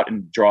 can't go out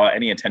and draw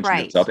any attention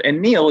to himself. And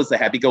Neil is the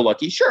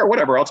happy-go-lucky, sure,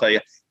 whatever, I'll tell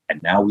you.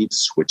 And now we've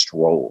switched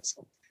roles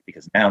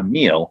because now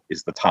Neil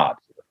is the Todd.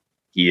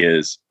 He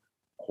is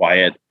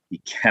quiet. He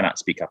cannot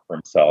speak up for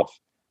himself.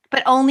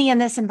 But only in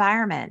this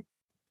environment,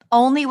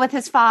 only with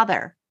his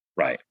father.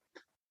 Right.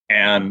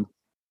 And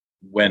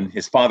when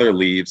his father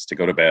leaves to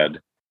go to bed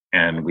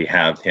and we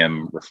have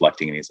him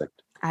reflecting and he's like,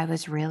 I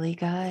was really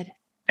good.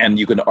 And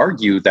you can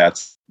argue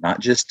that's not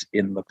just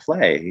in the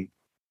play.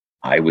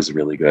 I was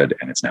really good.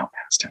 And it's now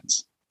past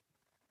tense.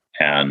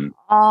 And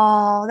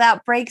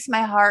that breaks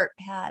my heart,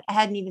 Pat. I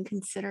hadn't even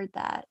considered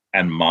that.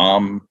 And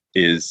mom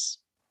is,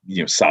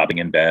 sobbing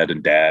in bed,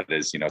 and dad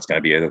is, it's going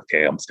to be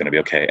okay. It's going to be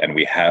okay. And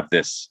we have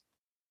this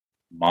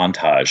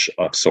montage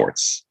of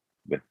sorts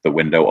with the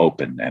window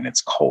open and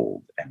it's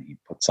cold and he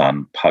puts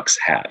on Puck's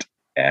hat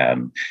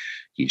and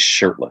he's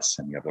shirtless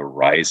and you have the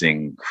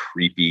rising,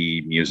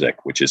 creepy music,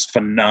 which is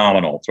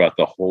phenomenal throughout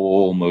the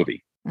whole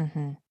movie.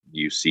 Mm-hmm.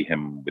 You see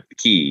him with the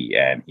key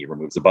and he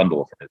removes a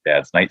bundle from his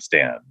dad's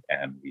nightstand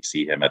and we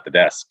see him at the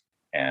desk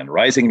and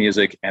rising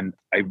music. And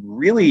I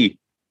really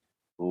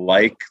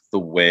like the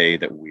way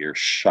that Weir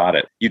shot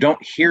it. You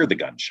don't hear the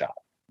gunshot.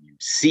 You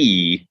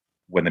see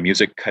when the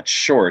music cuts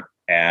short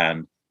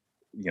and,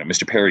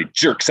 Mr. Perry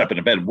jerks up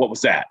in bed. What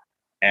was that?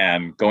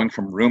 And going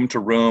from room to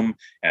room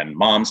and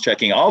mom's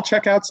checking, I'll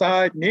check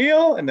outside,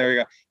 Neil. And there you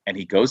go. And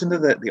he goes into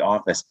the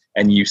office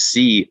and you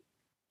see,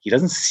 he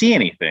doesn't see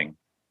anything,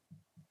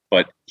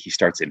 but he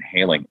starts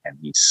inhaling and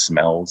he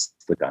smells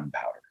the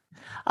gunpowder.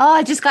 Oh,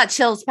 I just got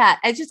chills, Pat.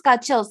 I just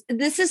got chills.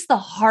 This is the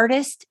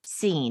hardest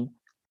scene.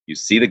 You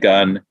see the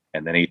gun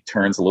and then he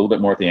turns a little bit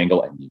more at the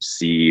angle and you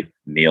see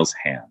Neil's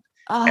hand.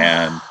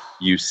 And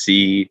you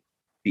see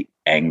the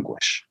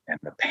anguish and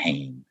the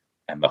pain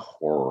and the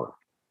horror.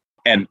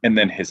 And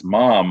then his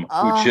mom,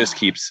 who just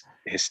keeps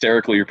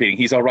hysterically repeating,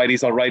 he's all right,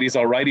 he's all right, he's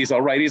all right, he's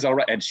all right, he's all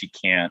right. And she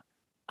can't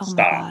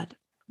stop.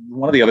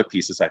 One of the other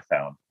pieces I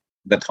found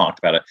that talked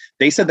about it,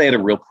 they said they had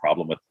a real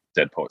problem with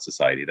Dead Poets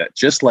Society, that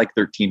just like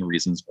 13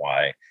 Reasons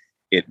Why,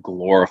 it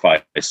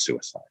glorifies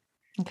suicide.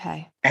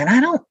 Okay. And I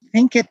don't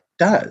think it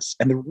does.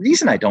 And the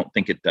reason I don't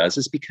think it does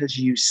is because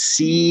you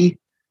see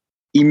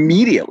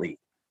immediately,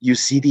 you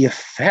see the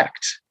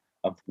effect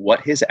of what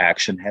his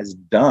action has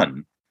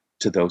done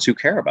to those who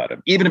care about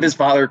him. Even if his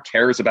father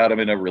cares about him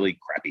in a really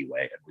crappy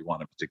way and we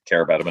want him to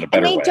care about him in a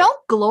better way. And they don't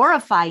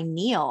glorify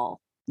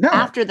Neil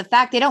after the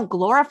fact. They don't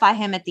glorify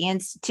him at the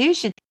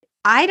institution.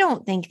 I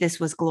don't think this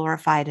was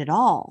glorified at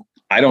all.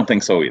 I don't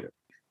think so either.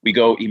 We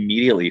go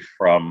immediately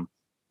from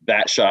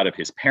that shot of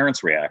his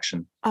parents'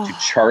 reaction to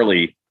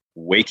Charlie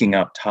waking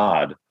up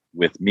Todd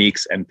with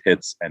Meeks and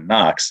Pitts and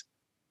Knox.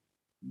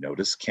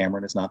 Notice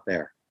Cameron is not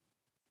there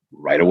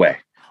right away.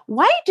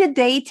 Why did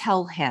they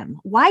tell him?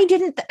 Why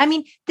didn't,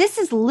 this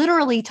is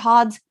literally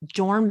Todd's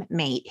dorm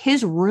mate,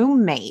 his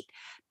roommate.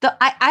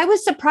 I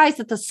was surprised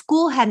that the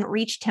school hadn't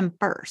reached him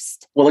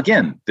first. Well,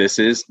 again, this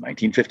is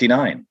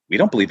 1959. We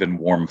don't believe in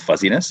warm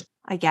fuzziness.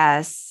 I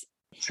guess.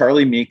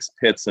 Charlie, Meeks,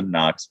 Pitts, and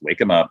Knox wake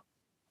him up.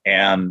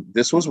 And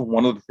this was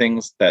one of the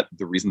things that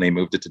the reason they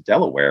moved it to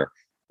Delaware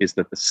is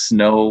that the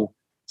snow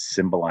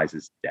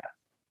symbolizes death.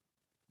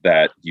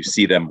 That you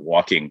see them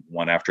walking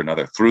one after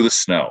another through the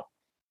snow.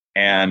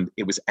 And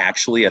it was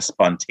actually a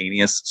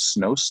spontaneous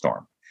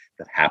snowstorm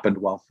that happened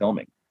while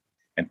filming.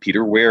 And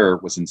Peter Weir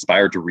was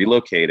inspired to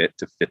relocate it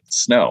to fit the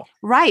snow.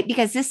 Right,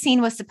 because this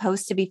scene was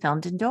supposed to be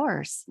filmed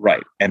indoors.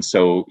 Right. And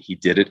so he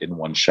did it in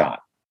one shot.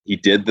 He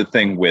did the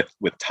thing with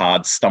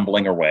Todd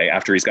stumbling away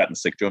after he's gotten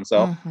sick to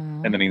himself.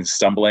 Mm-hmm. And then he's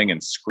stumbling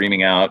and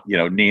screaming out,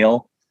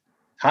 Neil.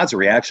 Todd's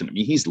reaction,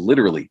 he's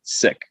literally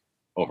sick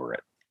over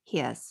it. He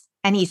is.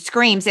 And he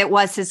screams, it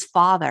was his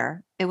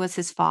father. It was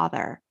his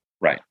father.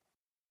 Right.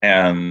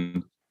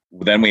 And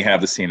then we have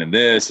the scene, and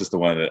this is the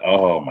one that,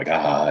 oh my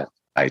God,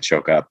 I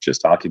choke up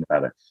just talking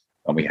about it.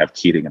 And we have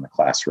Keating in the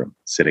classroom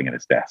sitting at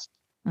his desk.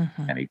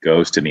 Mm-hmm. And he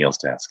goes to Neil's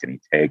desk and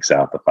he takes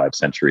out the 5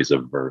 centuries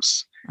of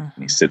verse. Mm-hmm.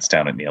 And he sits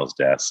down at Neil's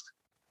desk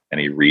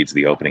and he reads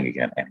the opening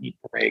again and he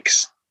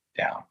breaks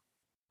down.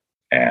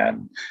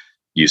 And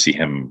you see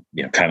him,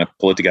 kind of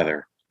pull it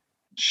together,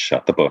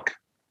 shut the book,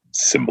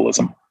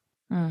 symbolism.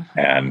 Mm-hmm.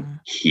 And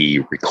he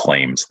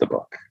reclaims the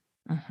book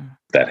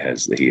that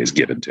he has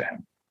given to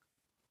him.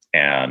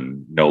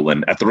 And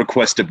Nolan, at the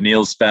request of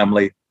Neil's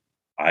family,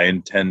 I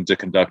intend to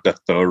conduct a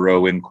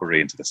thorough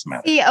inquiry into this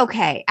matter. See,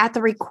 okay, at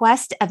the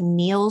request of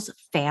Neil's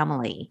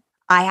family,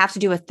 I have to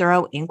do a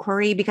thorough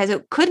inquiry because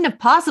it couldn't have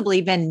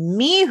possibly been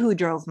me who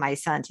drove my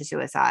son to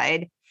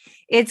suicide.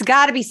 It's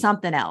got to be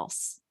something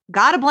else.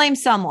 Got to blame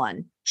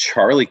someone.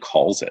 Charlie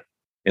calls it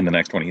in the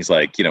next one. He's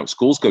like,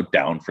 schools go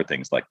down for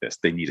things like this.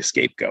 They need a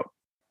scapegoat.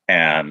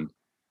 And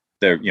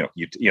they're,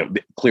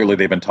 clearly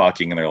they've been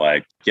talking and they're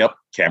like, yep,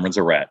 Cameron's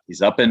a rat.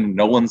 He's up in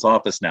Nolan's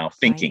office now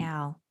thinking.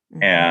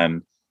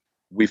 And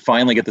we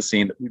finally get the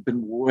scene that we've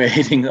been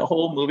waiting the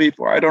whole movie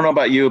for. I don't know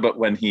about you, but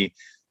when he,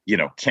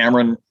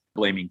 Cameron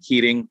blaming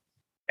Keating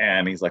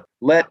and he's like,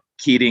 let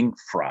Keating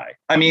fry.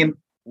 I mean,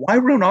 why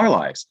ruin our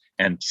lives?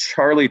 And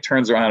Charlie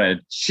turns around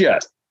and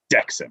just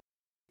decks him.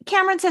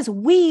 Cameron says,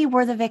 we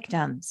were the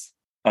victims.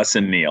 Us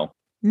and Neil.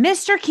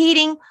 Mr.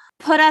 Keating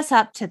put us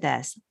up to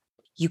this.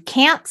 You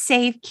can't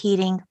save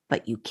Keating,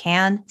 but you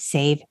can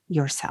save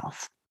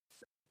yourself.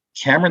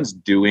 Cameron's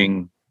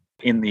doing,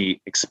 in the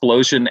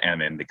explosion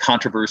and in the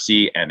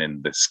controversy and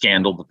in the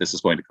scandal that this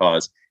is going to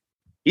cause,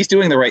 he's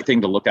doing the right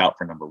thing to look out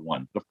for number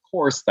one. But of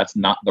course, that's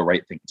not the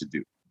right thing to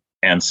do.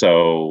 And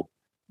so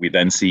we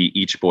then see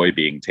each boy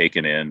being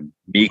taken in.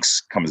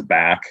 Meeks comes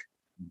back,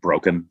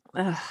 broken.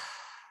 Ugh.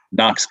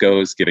 Knox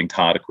goes, giving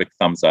Todd a quick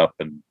thumbs up,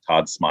 and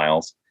Todd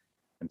smiles.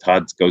 And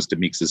Todd goes to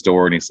Meeks's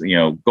door and he's,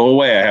 go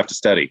away, I have to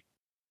study.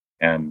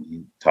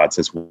 And Todd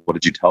says, well, what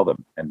did you tell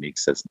them? And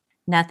Meeks says,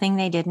 nothing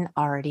they didn't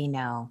already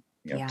know.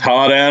 Yeah.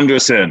 Todd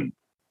Anderson.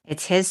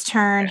 It's his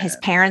turn. His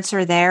parents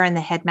are there in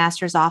the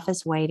headmaster's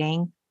office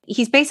waiting.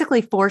 He's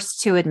basically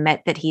forced to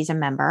admit that he's a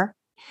member.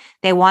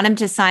 They want him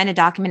to sign a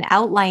document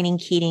outlining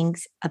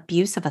Keating's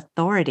abuse of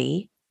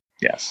authority.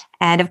 Yes.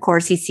 And of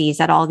course, he sees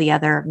that all the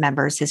other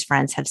members, his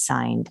friends, have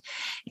signed.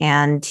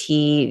 And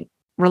he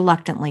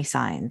reluctantly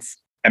signs.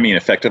 I mean,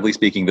 effectively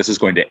speaking, this is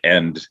going to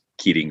end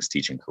Keating's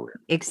teaching career.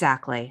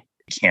 Exactly.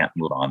 Can't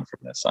move on from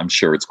this. I'm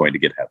sure it's going to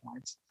get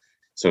headlines.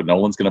 So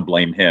Nolan's going to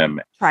blame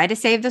him. Try to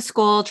save the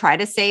school, try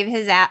to save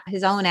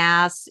his own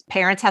ass.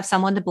 Parents have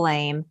someone to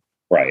blame.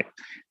 Right.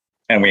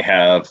 And we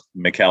have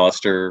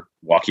McAllister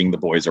walking the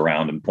boys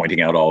around and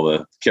pointing out all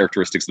the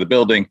characteristics of the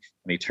building.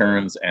 And he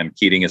turns and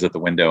Keating is at the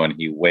window and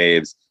he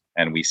waves.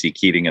 And we see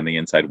Keating on the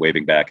inside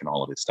waving back and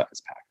all of his stuff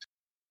is packed.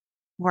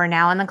 We're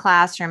now in the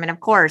classroom. And of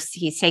course,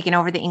 he's taken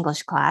over the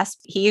English class.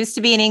 He used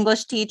to be an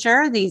English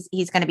teacher.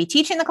 He's going to be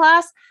teaching the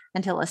class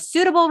until a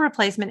suitable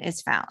replacement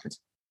is found.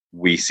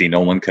 We see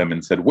Nolan come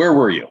and said, where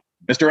were you?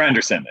 Mr.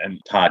 Anderson. And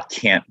Todd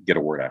can't get a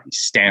word out. He's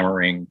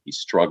stammering. He's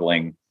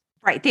struggling.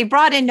 Right. They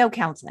brought in no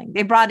counseling.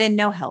 They brought in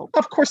no help.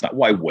 Of course not.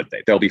 Why would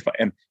they? They'll be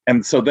fine.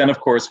 And so then, of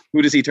course,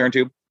 who does he turn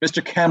to?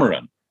 Mr.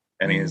 Cameron.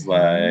 And he's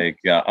like,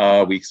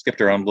 we skipped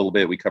around a little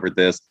bit. We covered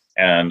this.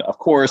 And of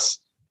course,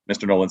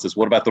 Mr. Nolan says,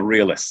 what about the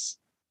realists?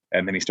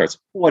 And then he starts,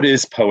 what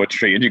is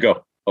poetry? And you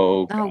go,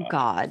 oh, God. Oh,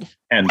 God.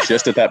 And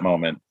just at that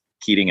moment,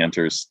 Keating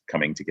enters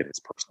coming to get his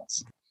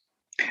personals.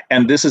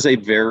 And this is a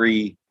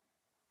very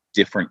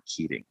different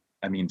Keating.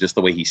 I mean, just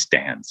the way he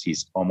stands,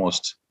 he's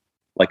almost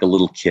like a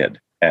little kid.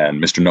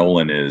 And Mr.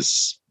 Nolan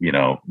is,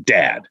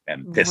 dad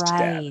and pissed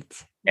dad.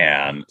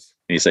 And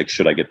he's like,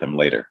 should I get them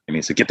later? And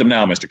he said, get them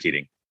now, Mr.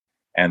 Keating.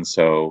 And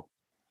so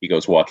he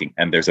goes walking.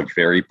 And there's a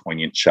very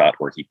poignant shot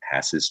where he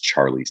passes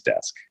Charlie's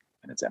desk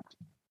and it's empty.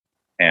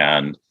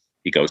 And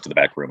he goes to the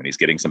back room and he's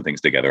getting some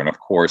things together. And of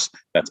course,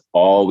 that's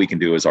all we can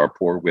do is our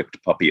poor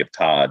whipped puppy of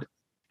Todd.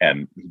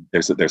 And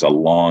there's a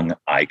long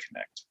eye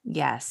connect.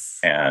 Yes.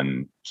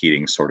 And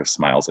Keating sort of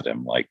smiles at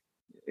him like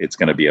it's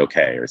going to be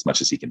okay, or as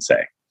much as he can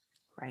say.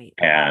 Right.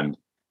 And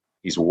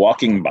he's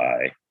walking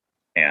by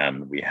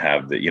and we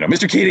have the,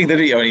 Mr. Keating,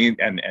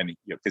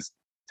 because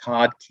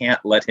Todd can't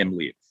let him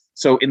leave.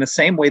 So in the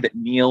same way that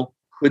Neil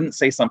couldn't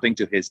say something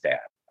to his dad,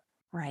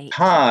 right,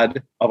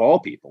 Todd, of all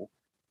people,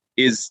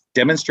 is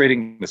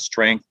demonstrating the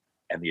strength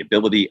and the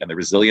ability and the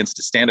resilience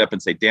to stand up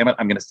and say, damn it,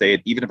 I'm going to say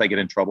it, even if I get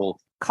in trouble.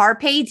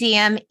 Carpe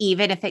diem,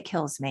 even if it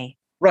kills me.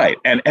 Right.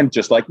 And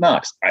just like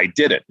Knox, I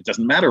did it. It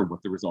doesn't matter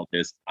what the result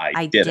is.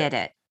 I did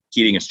it.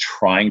 Keating is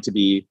trying to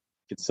be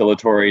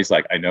conciliatory. He's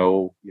like, I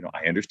know,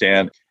 I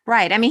understand.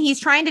 Right. I mean, he's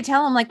trying to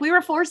tell him like, we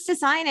were forced to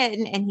sign it.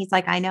 And he's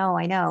like, I know.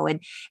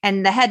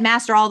 And the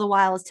headmaster all the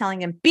while is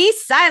telling him, be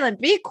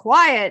silent, be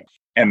quiet.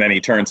 And then he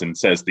turns and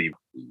says,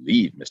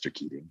 leave, Mr.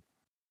 Keating.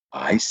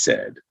 I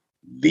said,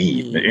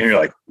 leave. And you're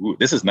like, ooh,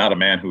 this is not a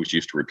man who's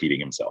used to repeating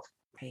himself.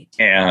 Right.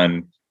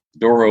 And the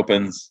door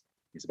opens.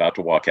 He's about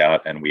to walk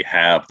out. And we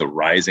have the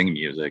rising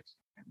music.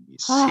 And we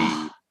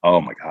see,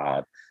 oh my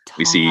God. Todd.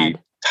 We see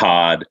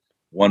Todd,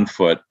 one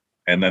foot,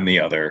 and then the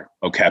other.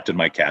 Oh, Captain,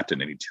 my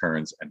captain. And he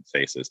turns and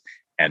faces.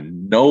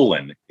 And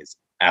Nolan is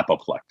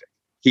apoplectic.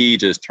 He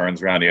just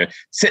turns around here,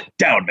 sit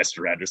down,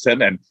 Mr.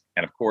 Anderson. And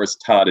of course,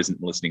 Todd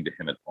isn't listening to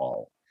him at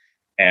all.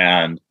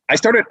 And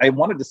I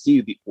wanted to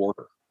see the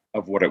order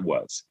of what it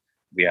was.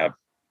 We have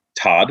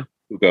Todd,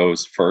 who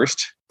goes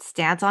first.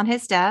 Stands on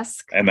his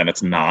desk. And then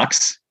it's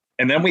Knox.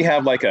 And then we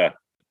have like a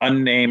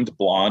unnamed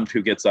blonde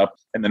who gets up,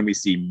 and then we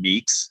see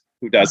Meeks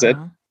who does it.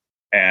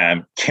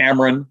 And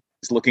Cameron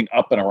is looking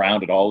up and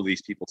around at all of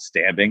these people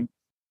standing.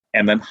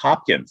 And then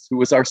Hopkins, who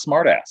was our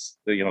smartass,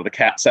 the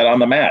cat sat on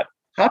the mat.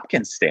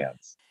 Hopkins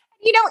stands.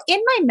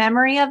 In my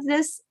memory of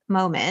this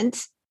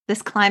moment,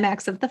 this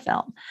climax of the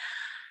film,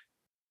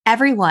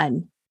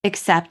 everyone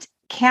except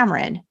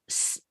Cameron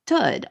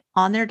stood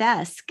on their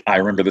desk. I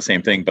remember the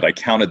same thing, but I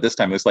counted this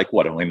time. It was like,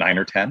 what, only 9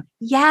 or 10?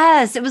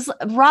 Yes, it was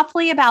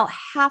roughly about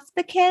half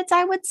the kids,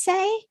 I would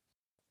say.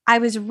 I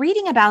was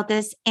reading about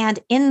this, and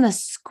in the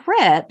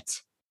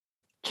script,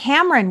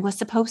 Cameron was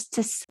supposed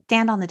to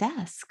stand on the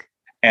desk.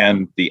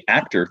 And the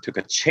actor took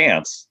a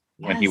chance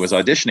when he was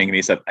auditioning, and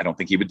he said, I don't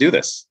think he would do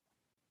this,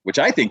 which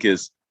I think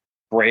is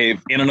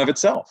brave in and of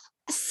itself.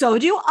 So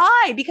do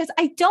I, because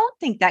I don't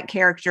think that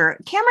character,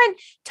 Cameron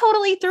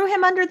totally threw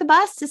him under the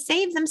bus to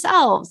save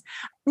themselves.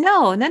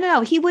 No.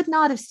 He would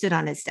not have stood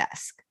on his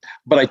desk.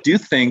 But I do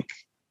think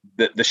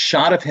that the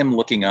shot of him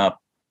looking up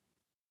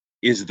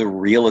is the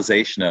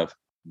realization of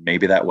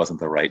maybe that wasn't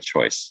the right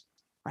choice.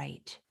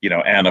 Right.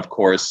 And of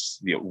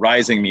course,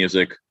 rising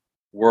music,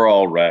 we're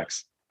all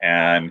Rex.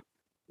 And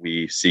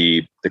we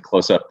see the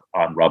close-up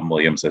on Robin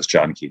Williams as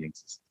John Keating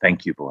says,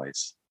 thank you,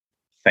 boys.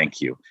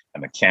 Thank you.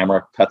 And the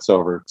camera cuts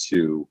over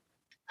to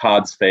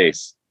Todd's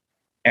face,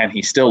 and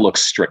he still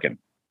looks stricken,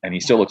 and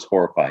he still looks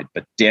horrified.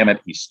 But damn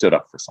it, he stood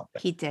up for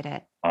something. He did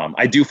it.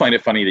 I do find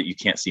it funny that you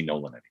can't see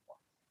Nolan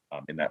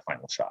anymore in that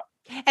final shot.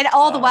 And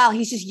all the while,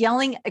 he's just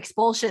yelling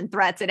expulsion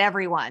threats at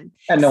everyone.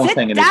 And no one's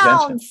paying any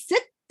attention.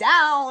 Sit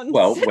down.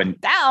 Well,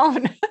 sit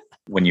down.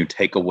 When you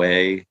take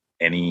away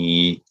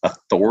any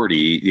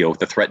authority,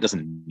 the threat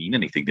doesn't mean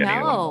anything to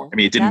anyone anymore. I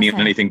mean, it didn't mean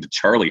anything to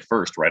Charlie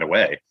first right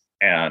away.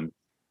 And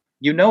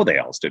they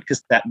all stood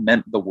because that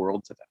meant the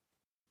world to them.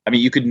 I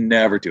mean, you could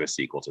never do a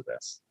sequel to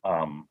this.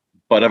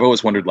 But I've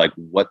always wondered, like,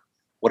 what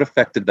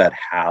effect did that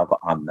have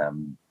on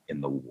them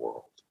in the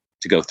world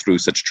to go through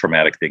such a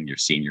traumatic thing your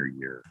senior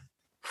year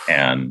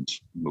and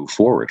move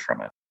forward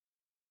from it?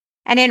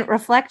 And in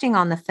reflecting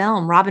on the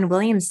film, Robin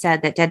Williams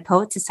said that Dead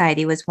Poets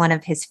Society was one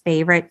of his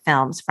favorite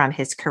films from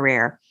his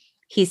career.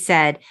 He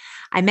said,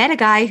 I met a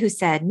guy who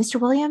said,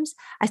 Mr. Williams,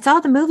 I saw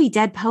the movie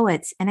Dead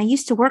Poets, and I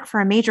used to work for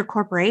a major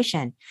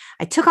corporation.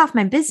 I took off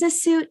my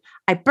business suit,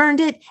 I burned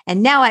it,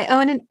 and now I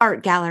own an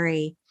art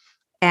gallery.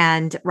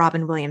 And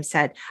Robin Williams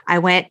said, I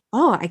went,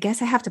 oh, I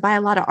guess I have to buy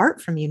a lot of art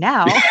from you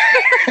now.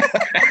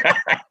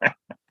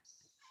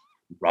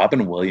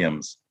 Robin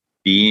Williams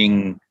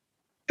being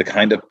the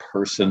kind of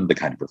person, the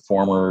kind of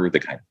performer,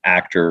 the kind of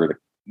actor,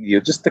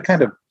 just the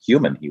kind of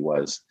human he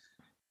was.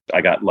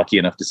 I got lucky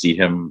enough to see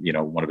him,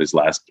 one of his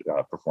last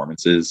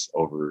performances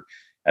over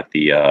at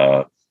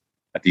the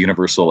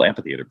Universal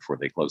Amphitheater before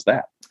they closed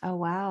that. Oh,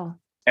 wow.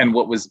 And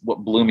what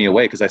blew me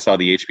away, because I saw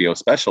the HBO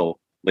special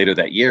later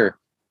that year,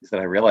 is that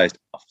I realized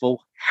a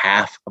full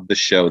half of the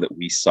show that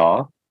we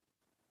saw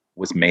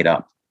was made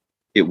up.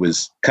 It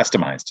was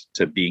customized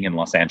to being in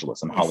Los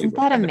Angeles and Hollywood. Isn't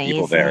that and amazing?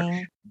 the people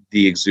there,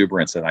 the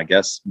exuberance, and I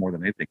guess more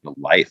than anything, the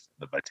life,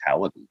 the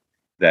vitality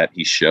that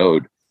he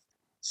showed,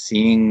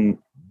 seeing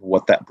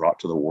what that brought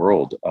to the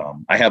world.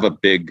 I have a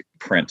big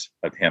print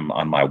of him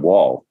on my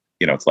wall.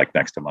 It's like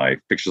next to my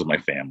pictures of my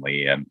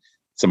family and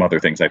some other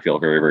things I feel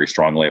very, very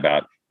strongly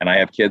about. And I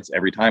have kids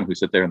every time who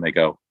sit there and they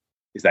go,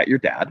 is that your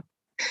dad?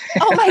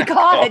 Oh my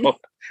God.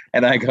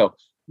 And I go,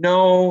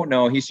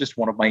 no, he's just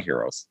one of my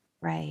heroes.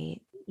 Right.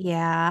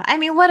 Yeah. I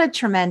mean, what a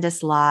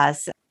tremendous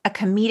loss. A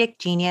comedic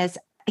genius.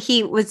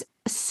 He was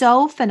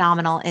so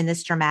phenomenal in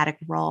this dramatic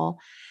role.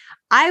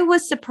 I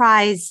was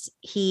surprised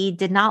he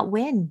did not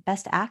win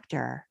Best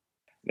Actor.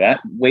 That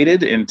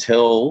waited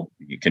until,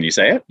 can you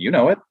say it? You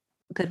know it.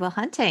 Good Will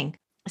Hunting.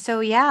 So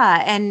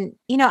yeah. And,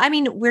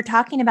 we're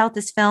talking about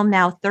this film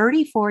now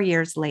 34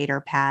 years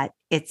later, Pat.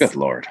 It's good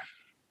Lord,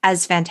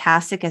 as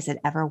fantastic as it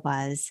ever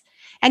was.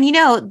 And,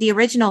 the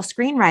original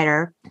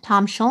screenwriter,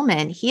 Tom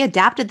Schulman, he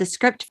adapted the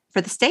script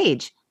for the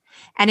stage,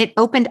 and it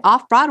opened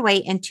off-Broadway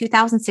in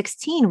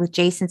 2016 with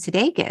Jason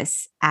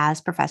Sudeikis as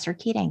Professor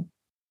Keating.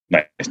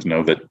 Nice to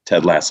know that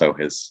Ted Lasso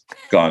has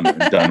gone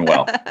and done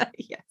well.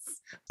 Yes.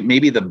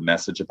 Maybe the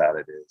message about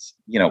it is,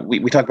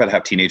 we talk about how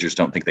teenagers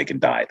don't think they can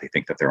die. They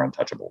think that they're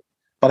untouchable.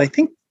 But I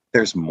think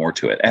there's more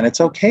to it. And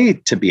it's okay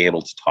to be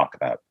able to talk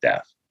about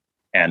death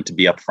and to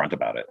be upfront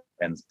about it.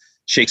 And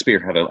Shakespeare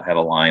had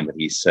a line that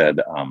he said,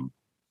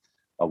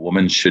 a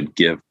woman should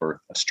give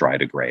birth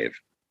astride a grave,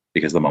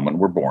 because the moment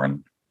we're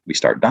born, we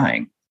start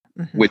dying,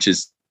 which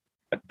is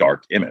a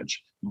dark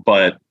image,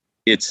 but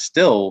it's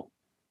still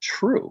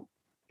true.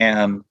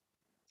 And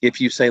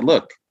if you say,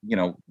 look,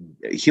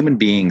 human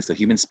beings, the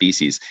human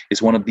species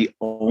is one of the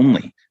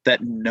only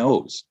that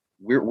knows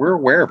we're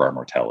aware of our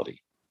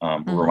mortality.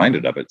 We're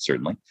reminded of it,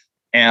 certainly.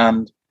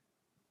 And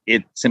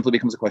it simply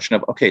becomes a question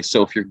of, okay,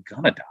 so if you're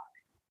going to die,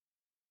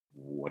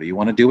 what do you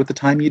want to do with the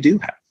time you do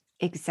have?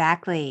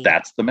 Exactly.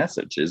 That's the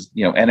message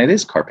and it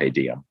is carpe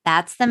diem.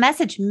 That's the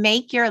message.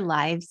 Make your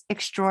lives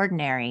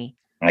extraordinary.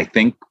 I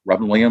think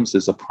Robin Williams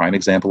is a prime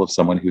example of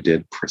someone who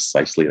did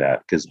precisely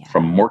that, because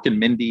from Mork and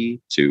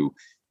Mindy to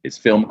his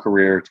film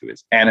career, to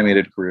his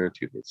animated career,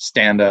 to his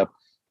stand-up.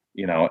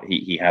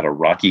 He had a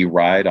rocky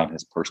ride on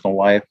his personal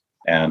life.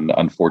 And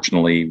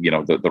unfortunately,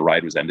 the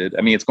ride was ended.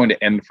 I mean, it's going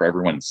to end for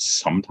everyone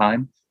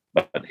sometime,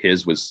 but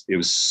it was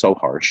so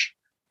harsh.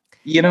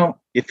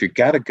 If you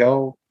got to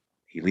go,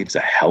 he leaves a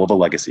hell of a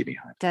legacy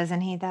behind.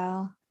 Doesn't he,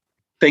 though?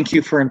 Thank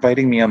you for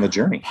inviting me on the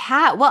journey.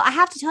 Pat, well, I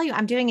have to tell you,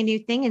 I'm doing a new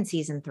thing in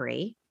season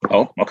 3.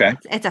 Oh, okay.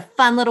 It's a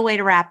fun little way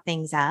to wrap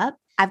things up.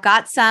 I've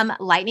got some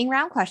lightning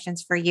round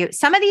questions for you.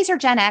 Some of these are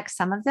Gen X,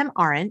 some of them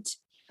aren't.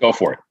 Go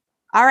for it.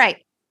 All right.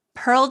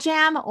 Pearl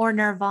Jam or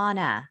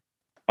Nirvana?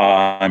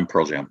 I'm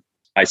Pearl Jam.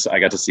 I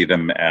got to see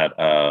them at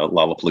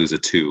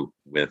Lollapalooza 2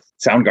 with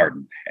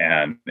Soundgarden,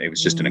 and it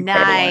was just an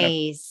incredible lineup.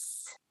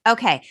 Nice.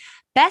 Okay.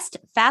 Best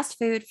fast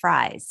food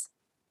fries?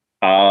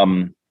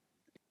 I'm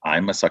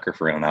a sucker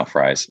for In-N-Out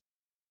fries.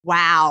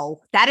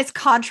 Wow. That is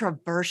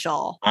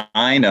controversial.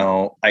 I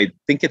know. I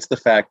think it's the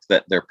fact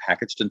that they're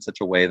packaged in such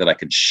a way that I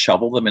can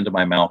shovel them into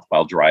my mouth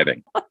while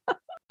driving.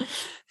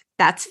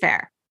 That's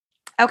fair.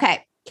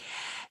 Okay.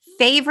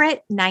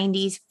 Favorite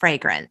 90s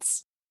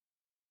fragrance?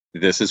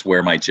 This is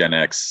where my Gen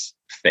X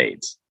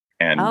fades.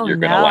 And you're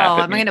going to no. laugh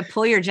at I'm me. going to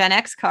pull your Gen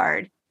X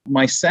card.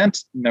 My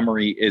scent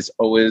memory is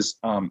always,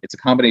 it's a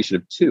combination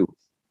of two.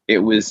 It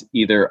was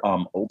either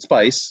Old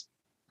Spice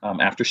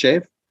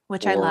aftershave,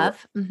 which I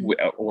love,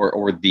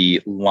 or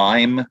the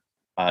lime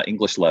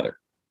English leather.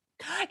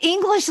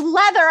 English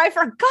leather. I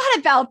forgot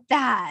about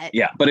that.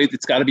 Yeah, but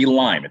it's got to be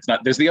lime. It's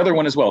not. There's the other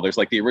one as well. There's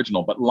like the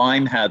original, but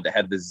lime had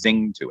the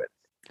zing to it.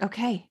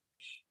 Okay.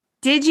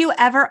 Did you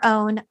ever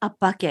own a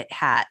bucket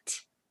hat?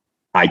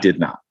 I did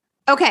not.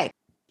 Okay.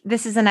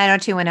 This is a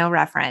 90210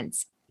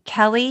 reference.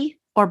 Kelly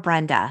or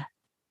Brenda?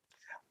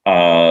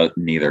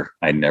 Neither.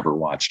 I never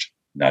watched,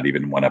 not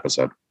even one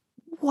episode.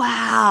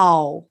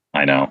 Wow.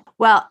 I know.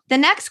 Well, the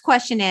next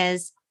question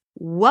is,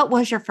 what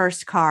was your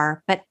first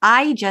car? But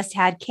I just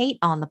had Kate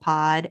on the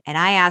pod and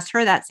I asked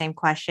her that same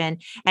question.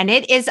 And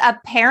it is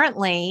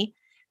apparently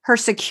her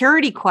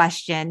security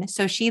question.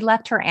 So she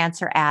left her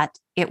answer at,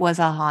 it was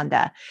a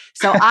Honda.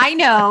 So I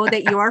know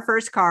that your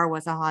first car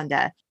was a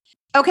Honda.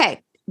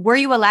 Okay. Were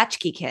you a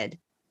latchkey kid?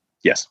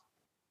 Yes.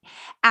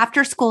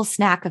 After school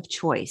snack of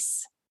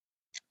choice?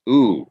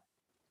 Ooh.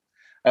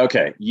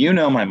 Okay.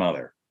 My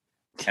mother.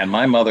 And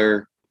my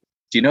mother,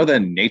 do you know the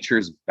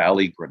Nature's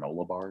Valley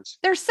granola bars?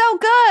 They're so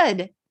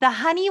good. The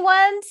honey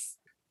ones?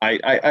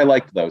 I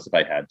liked those if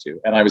I had to.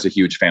 And I was a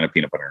huge fan of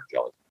peanut butter and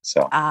jelly.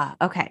 So.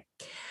 Okay.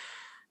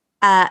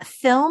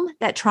 Film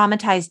that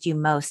traumatized you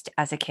most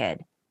as a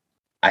kid?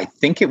 I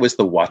think it was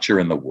The Watcher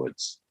in the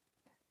Woods.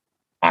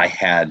 I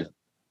had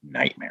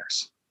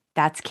nightmares.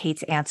 That's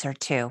Kate's answer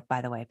too,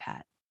 by the way,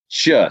 Pat.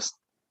 Just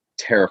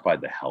terrified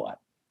the hell out of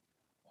me.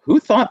 Who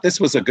thought this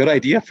was a good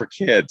idea for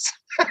kids?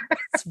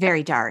 It's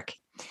very dark.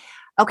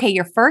 Okay,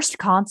 your first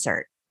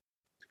concert.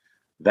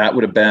 That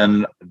would have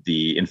been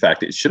in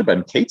fact, it should have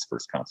been Kate's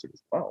first concert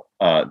as well.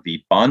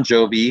 The Bon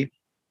Jovi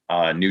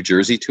New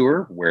Jersey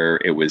tour, where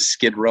it was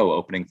Skid Row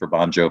opening for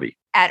Bon Jovi.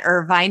 At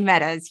Irvine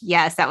Meadows.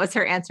 Yes, that was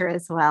her answer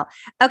as well.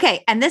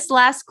 Okay, and this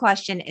last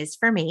question is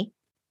for me.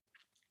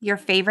 Your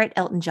favorite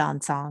Elton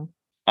John song?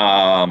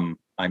 I'm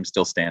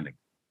Still Standing.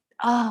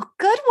 Oh,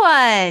 good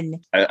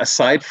one.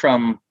 Aside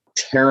from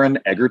Taron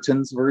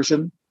Egerton's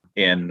version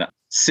in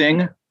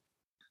Sing,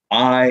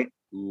 I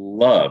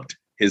loved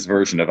his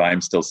version of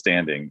I'm Still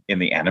Standing in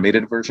the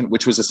animated version,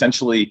 which was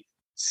essentially,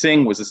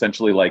 Sing was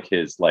essentially like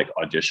his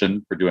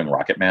audition for doing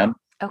Rocket Man.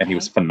 Okay. And he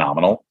was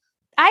phenomenal.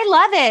 I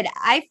love it.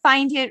 I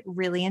find it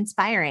really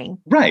inspiring.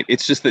 Right.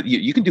 It's just that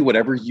you can do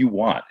whatever you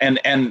want. And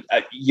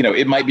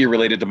it might be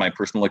related to my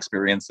personal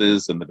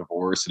experiences and the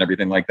divorce and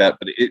everything like that.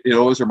 But it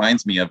always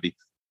reminds me of the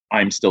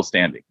I'm still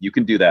standing. You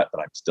can do that,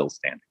 but I'm still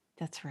standing.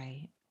 That's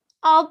right.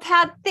 Oh,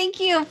 Pat, thank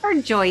you for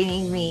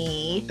joining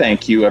me.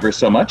 Thank you ever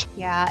so much.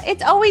 Yeah,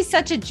 it's always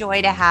such a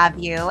joy to have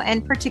you,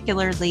 and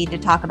particularly to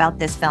talk about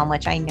this film,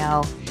 which I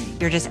know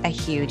you're just a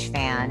huge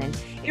fan. And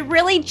it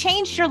really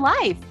changed your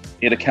life.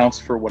 It accounts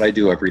for what I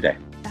do every day.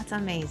 That's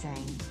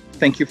amazing.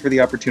 Thank you for the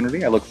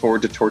opportunity. I look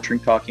forward to torturing,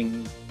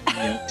 talking,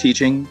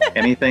 teaching,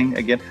 anything.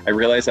 Again, I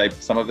realize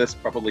some of this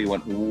probably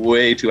went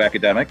way too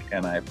academic,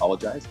 and I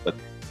apologize. But,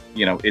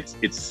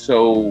 it's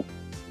so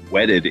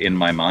wedded in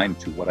my mind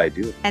to what I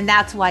do. And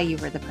that's why you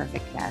were the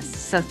perfect guest.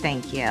 So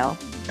thank you.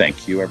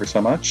 Thank you ever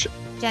so much.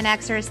 Gen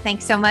Xers,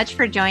 thanks so much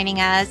for joining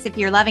us. If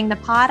you're loving the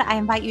pod, I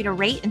invite you to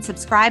rate and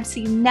subscribe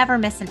so you never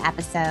miss an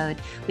episode.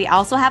 We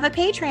also have a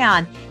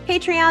Patreon,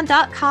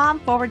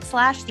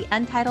 patreon.com/the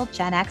Untitled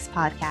Gen X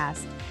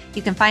podcast.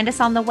 You can find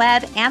us on the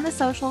web and the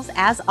socials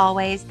as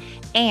always.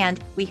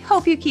 And we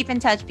hope you keep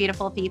in touch,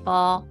 beautiful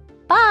people.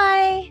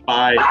 Bye.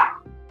 Bye.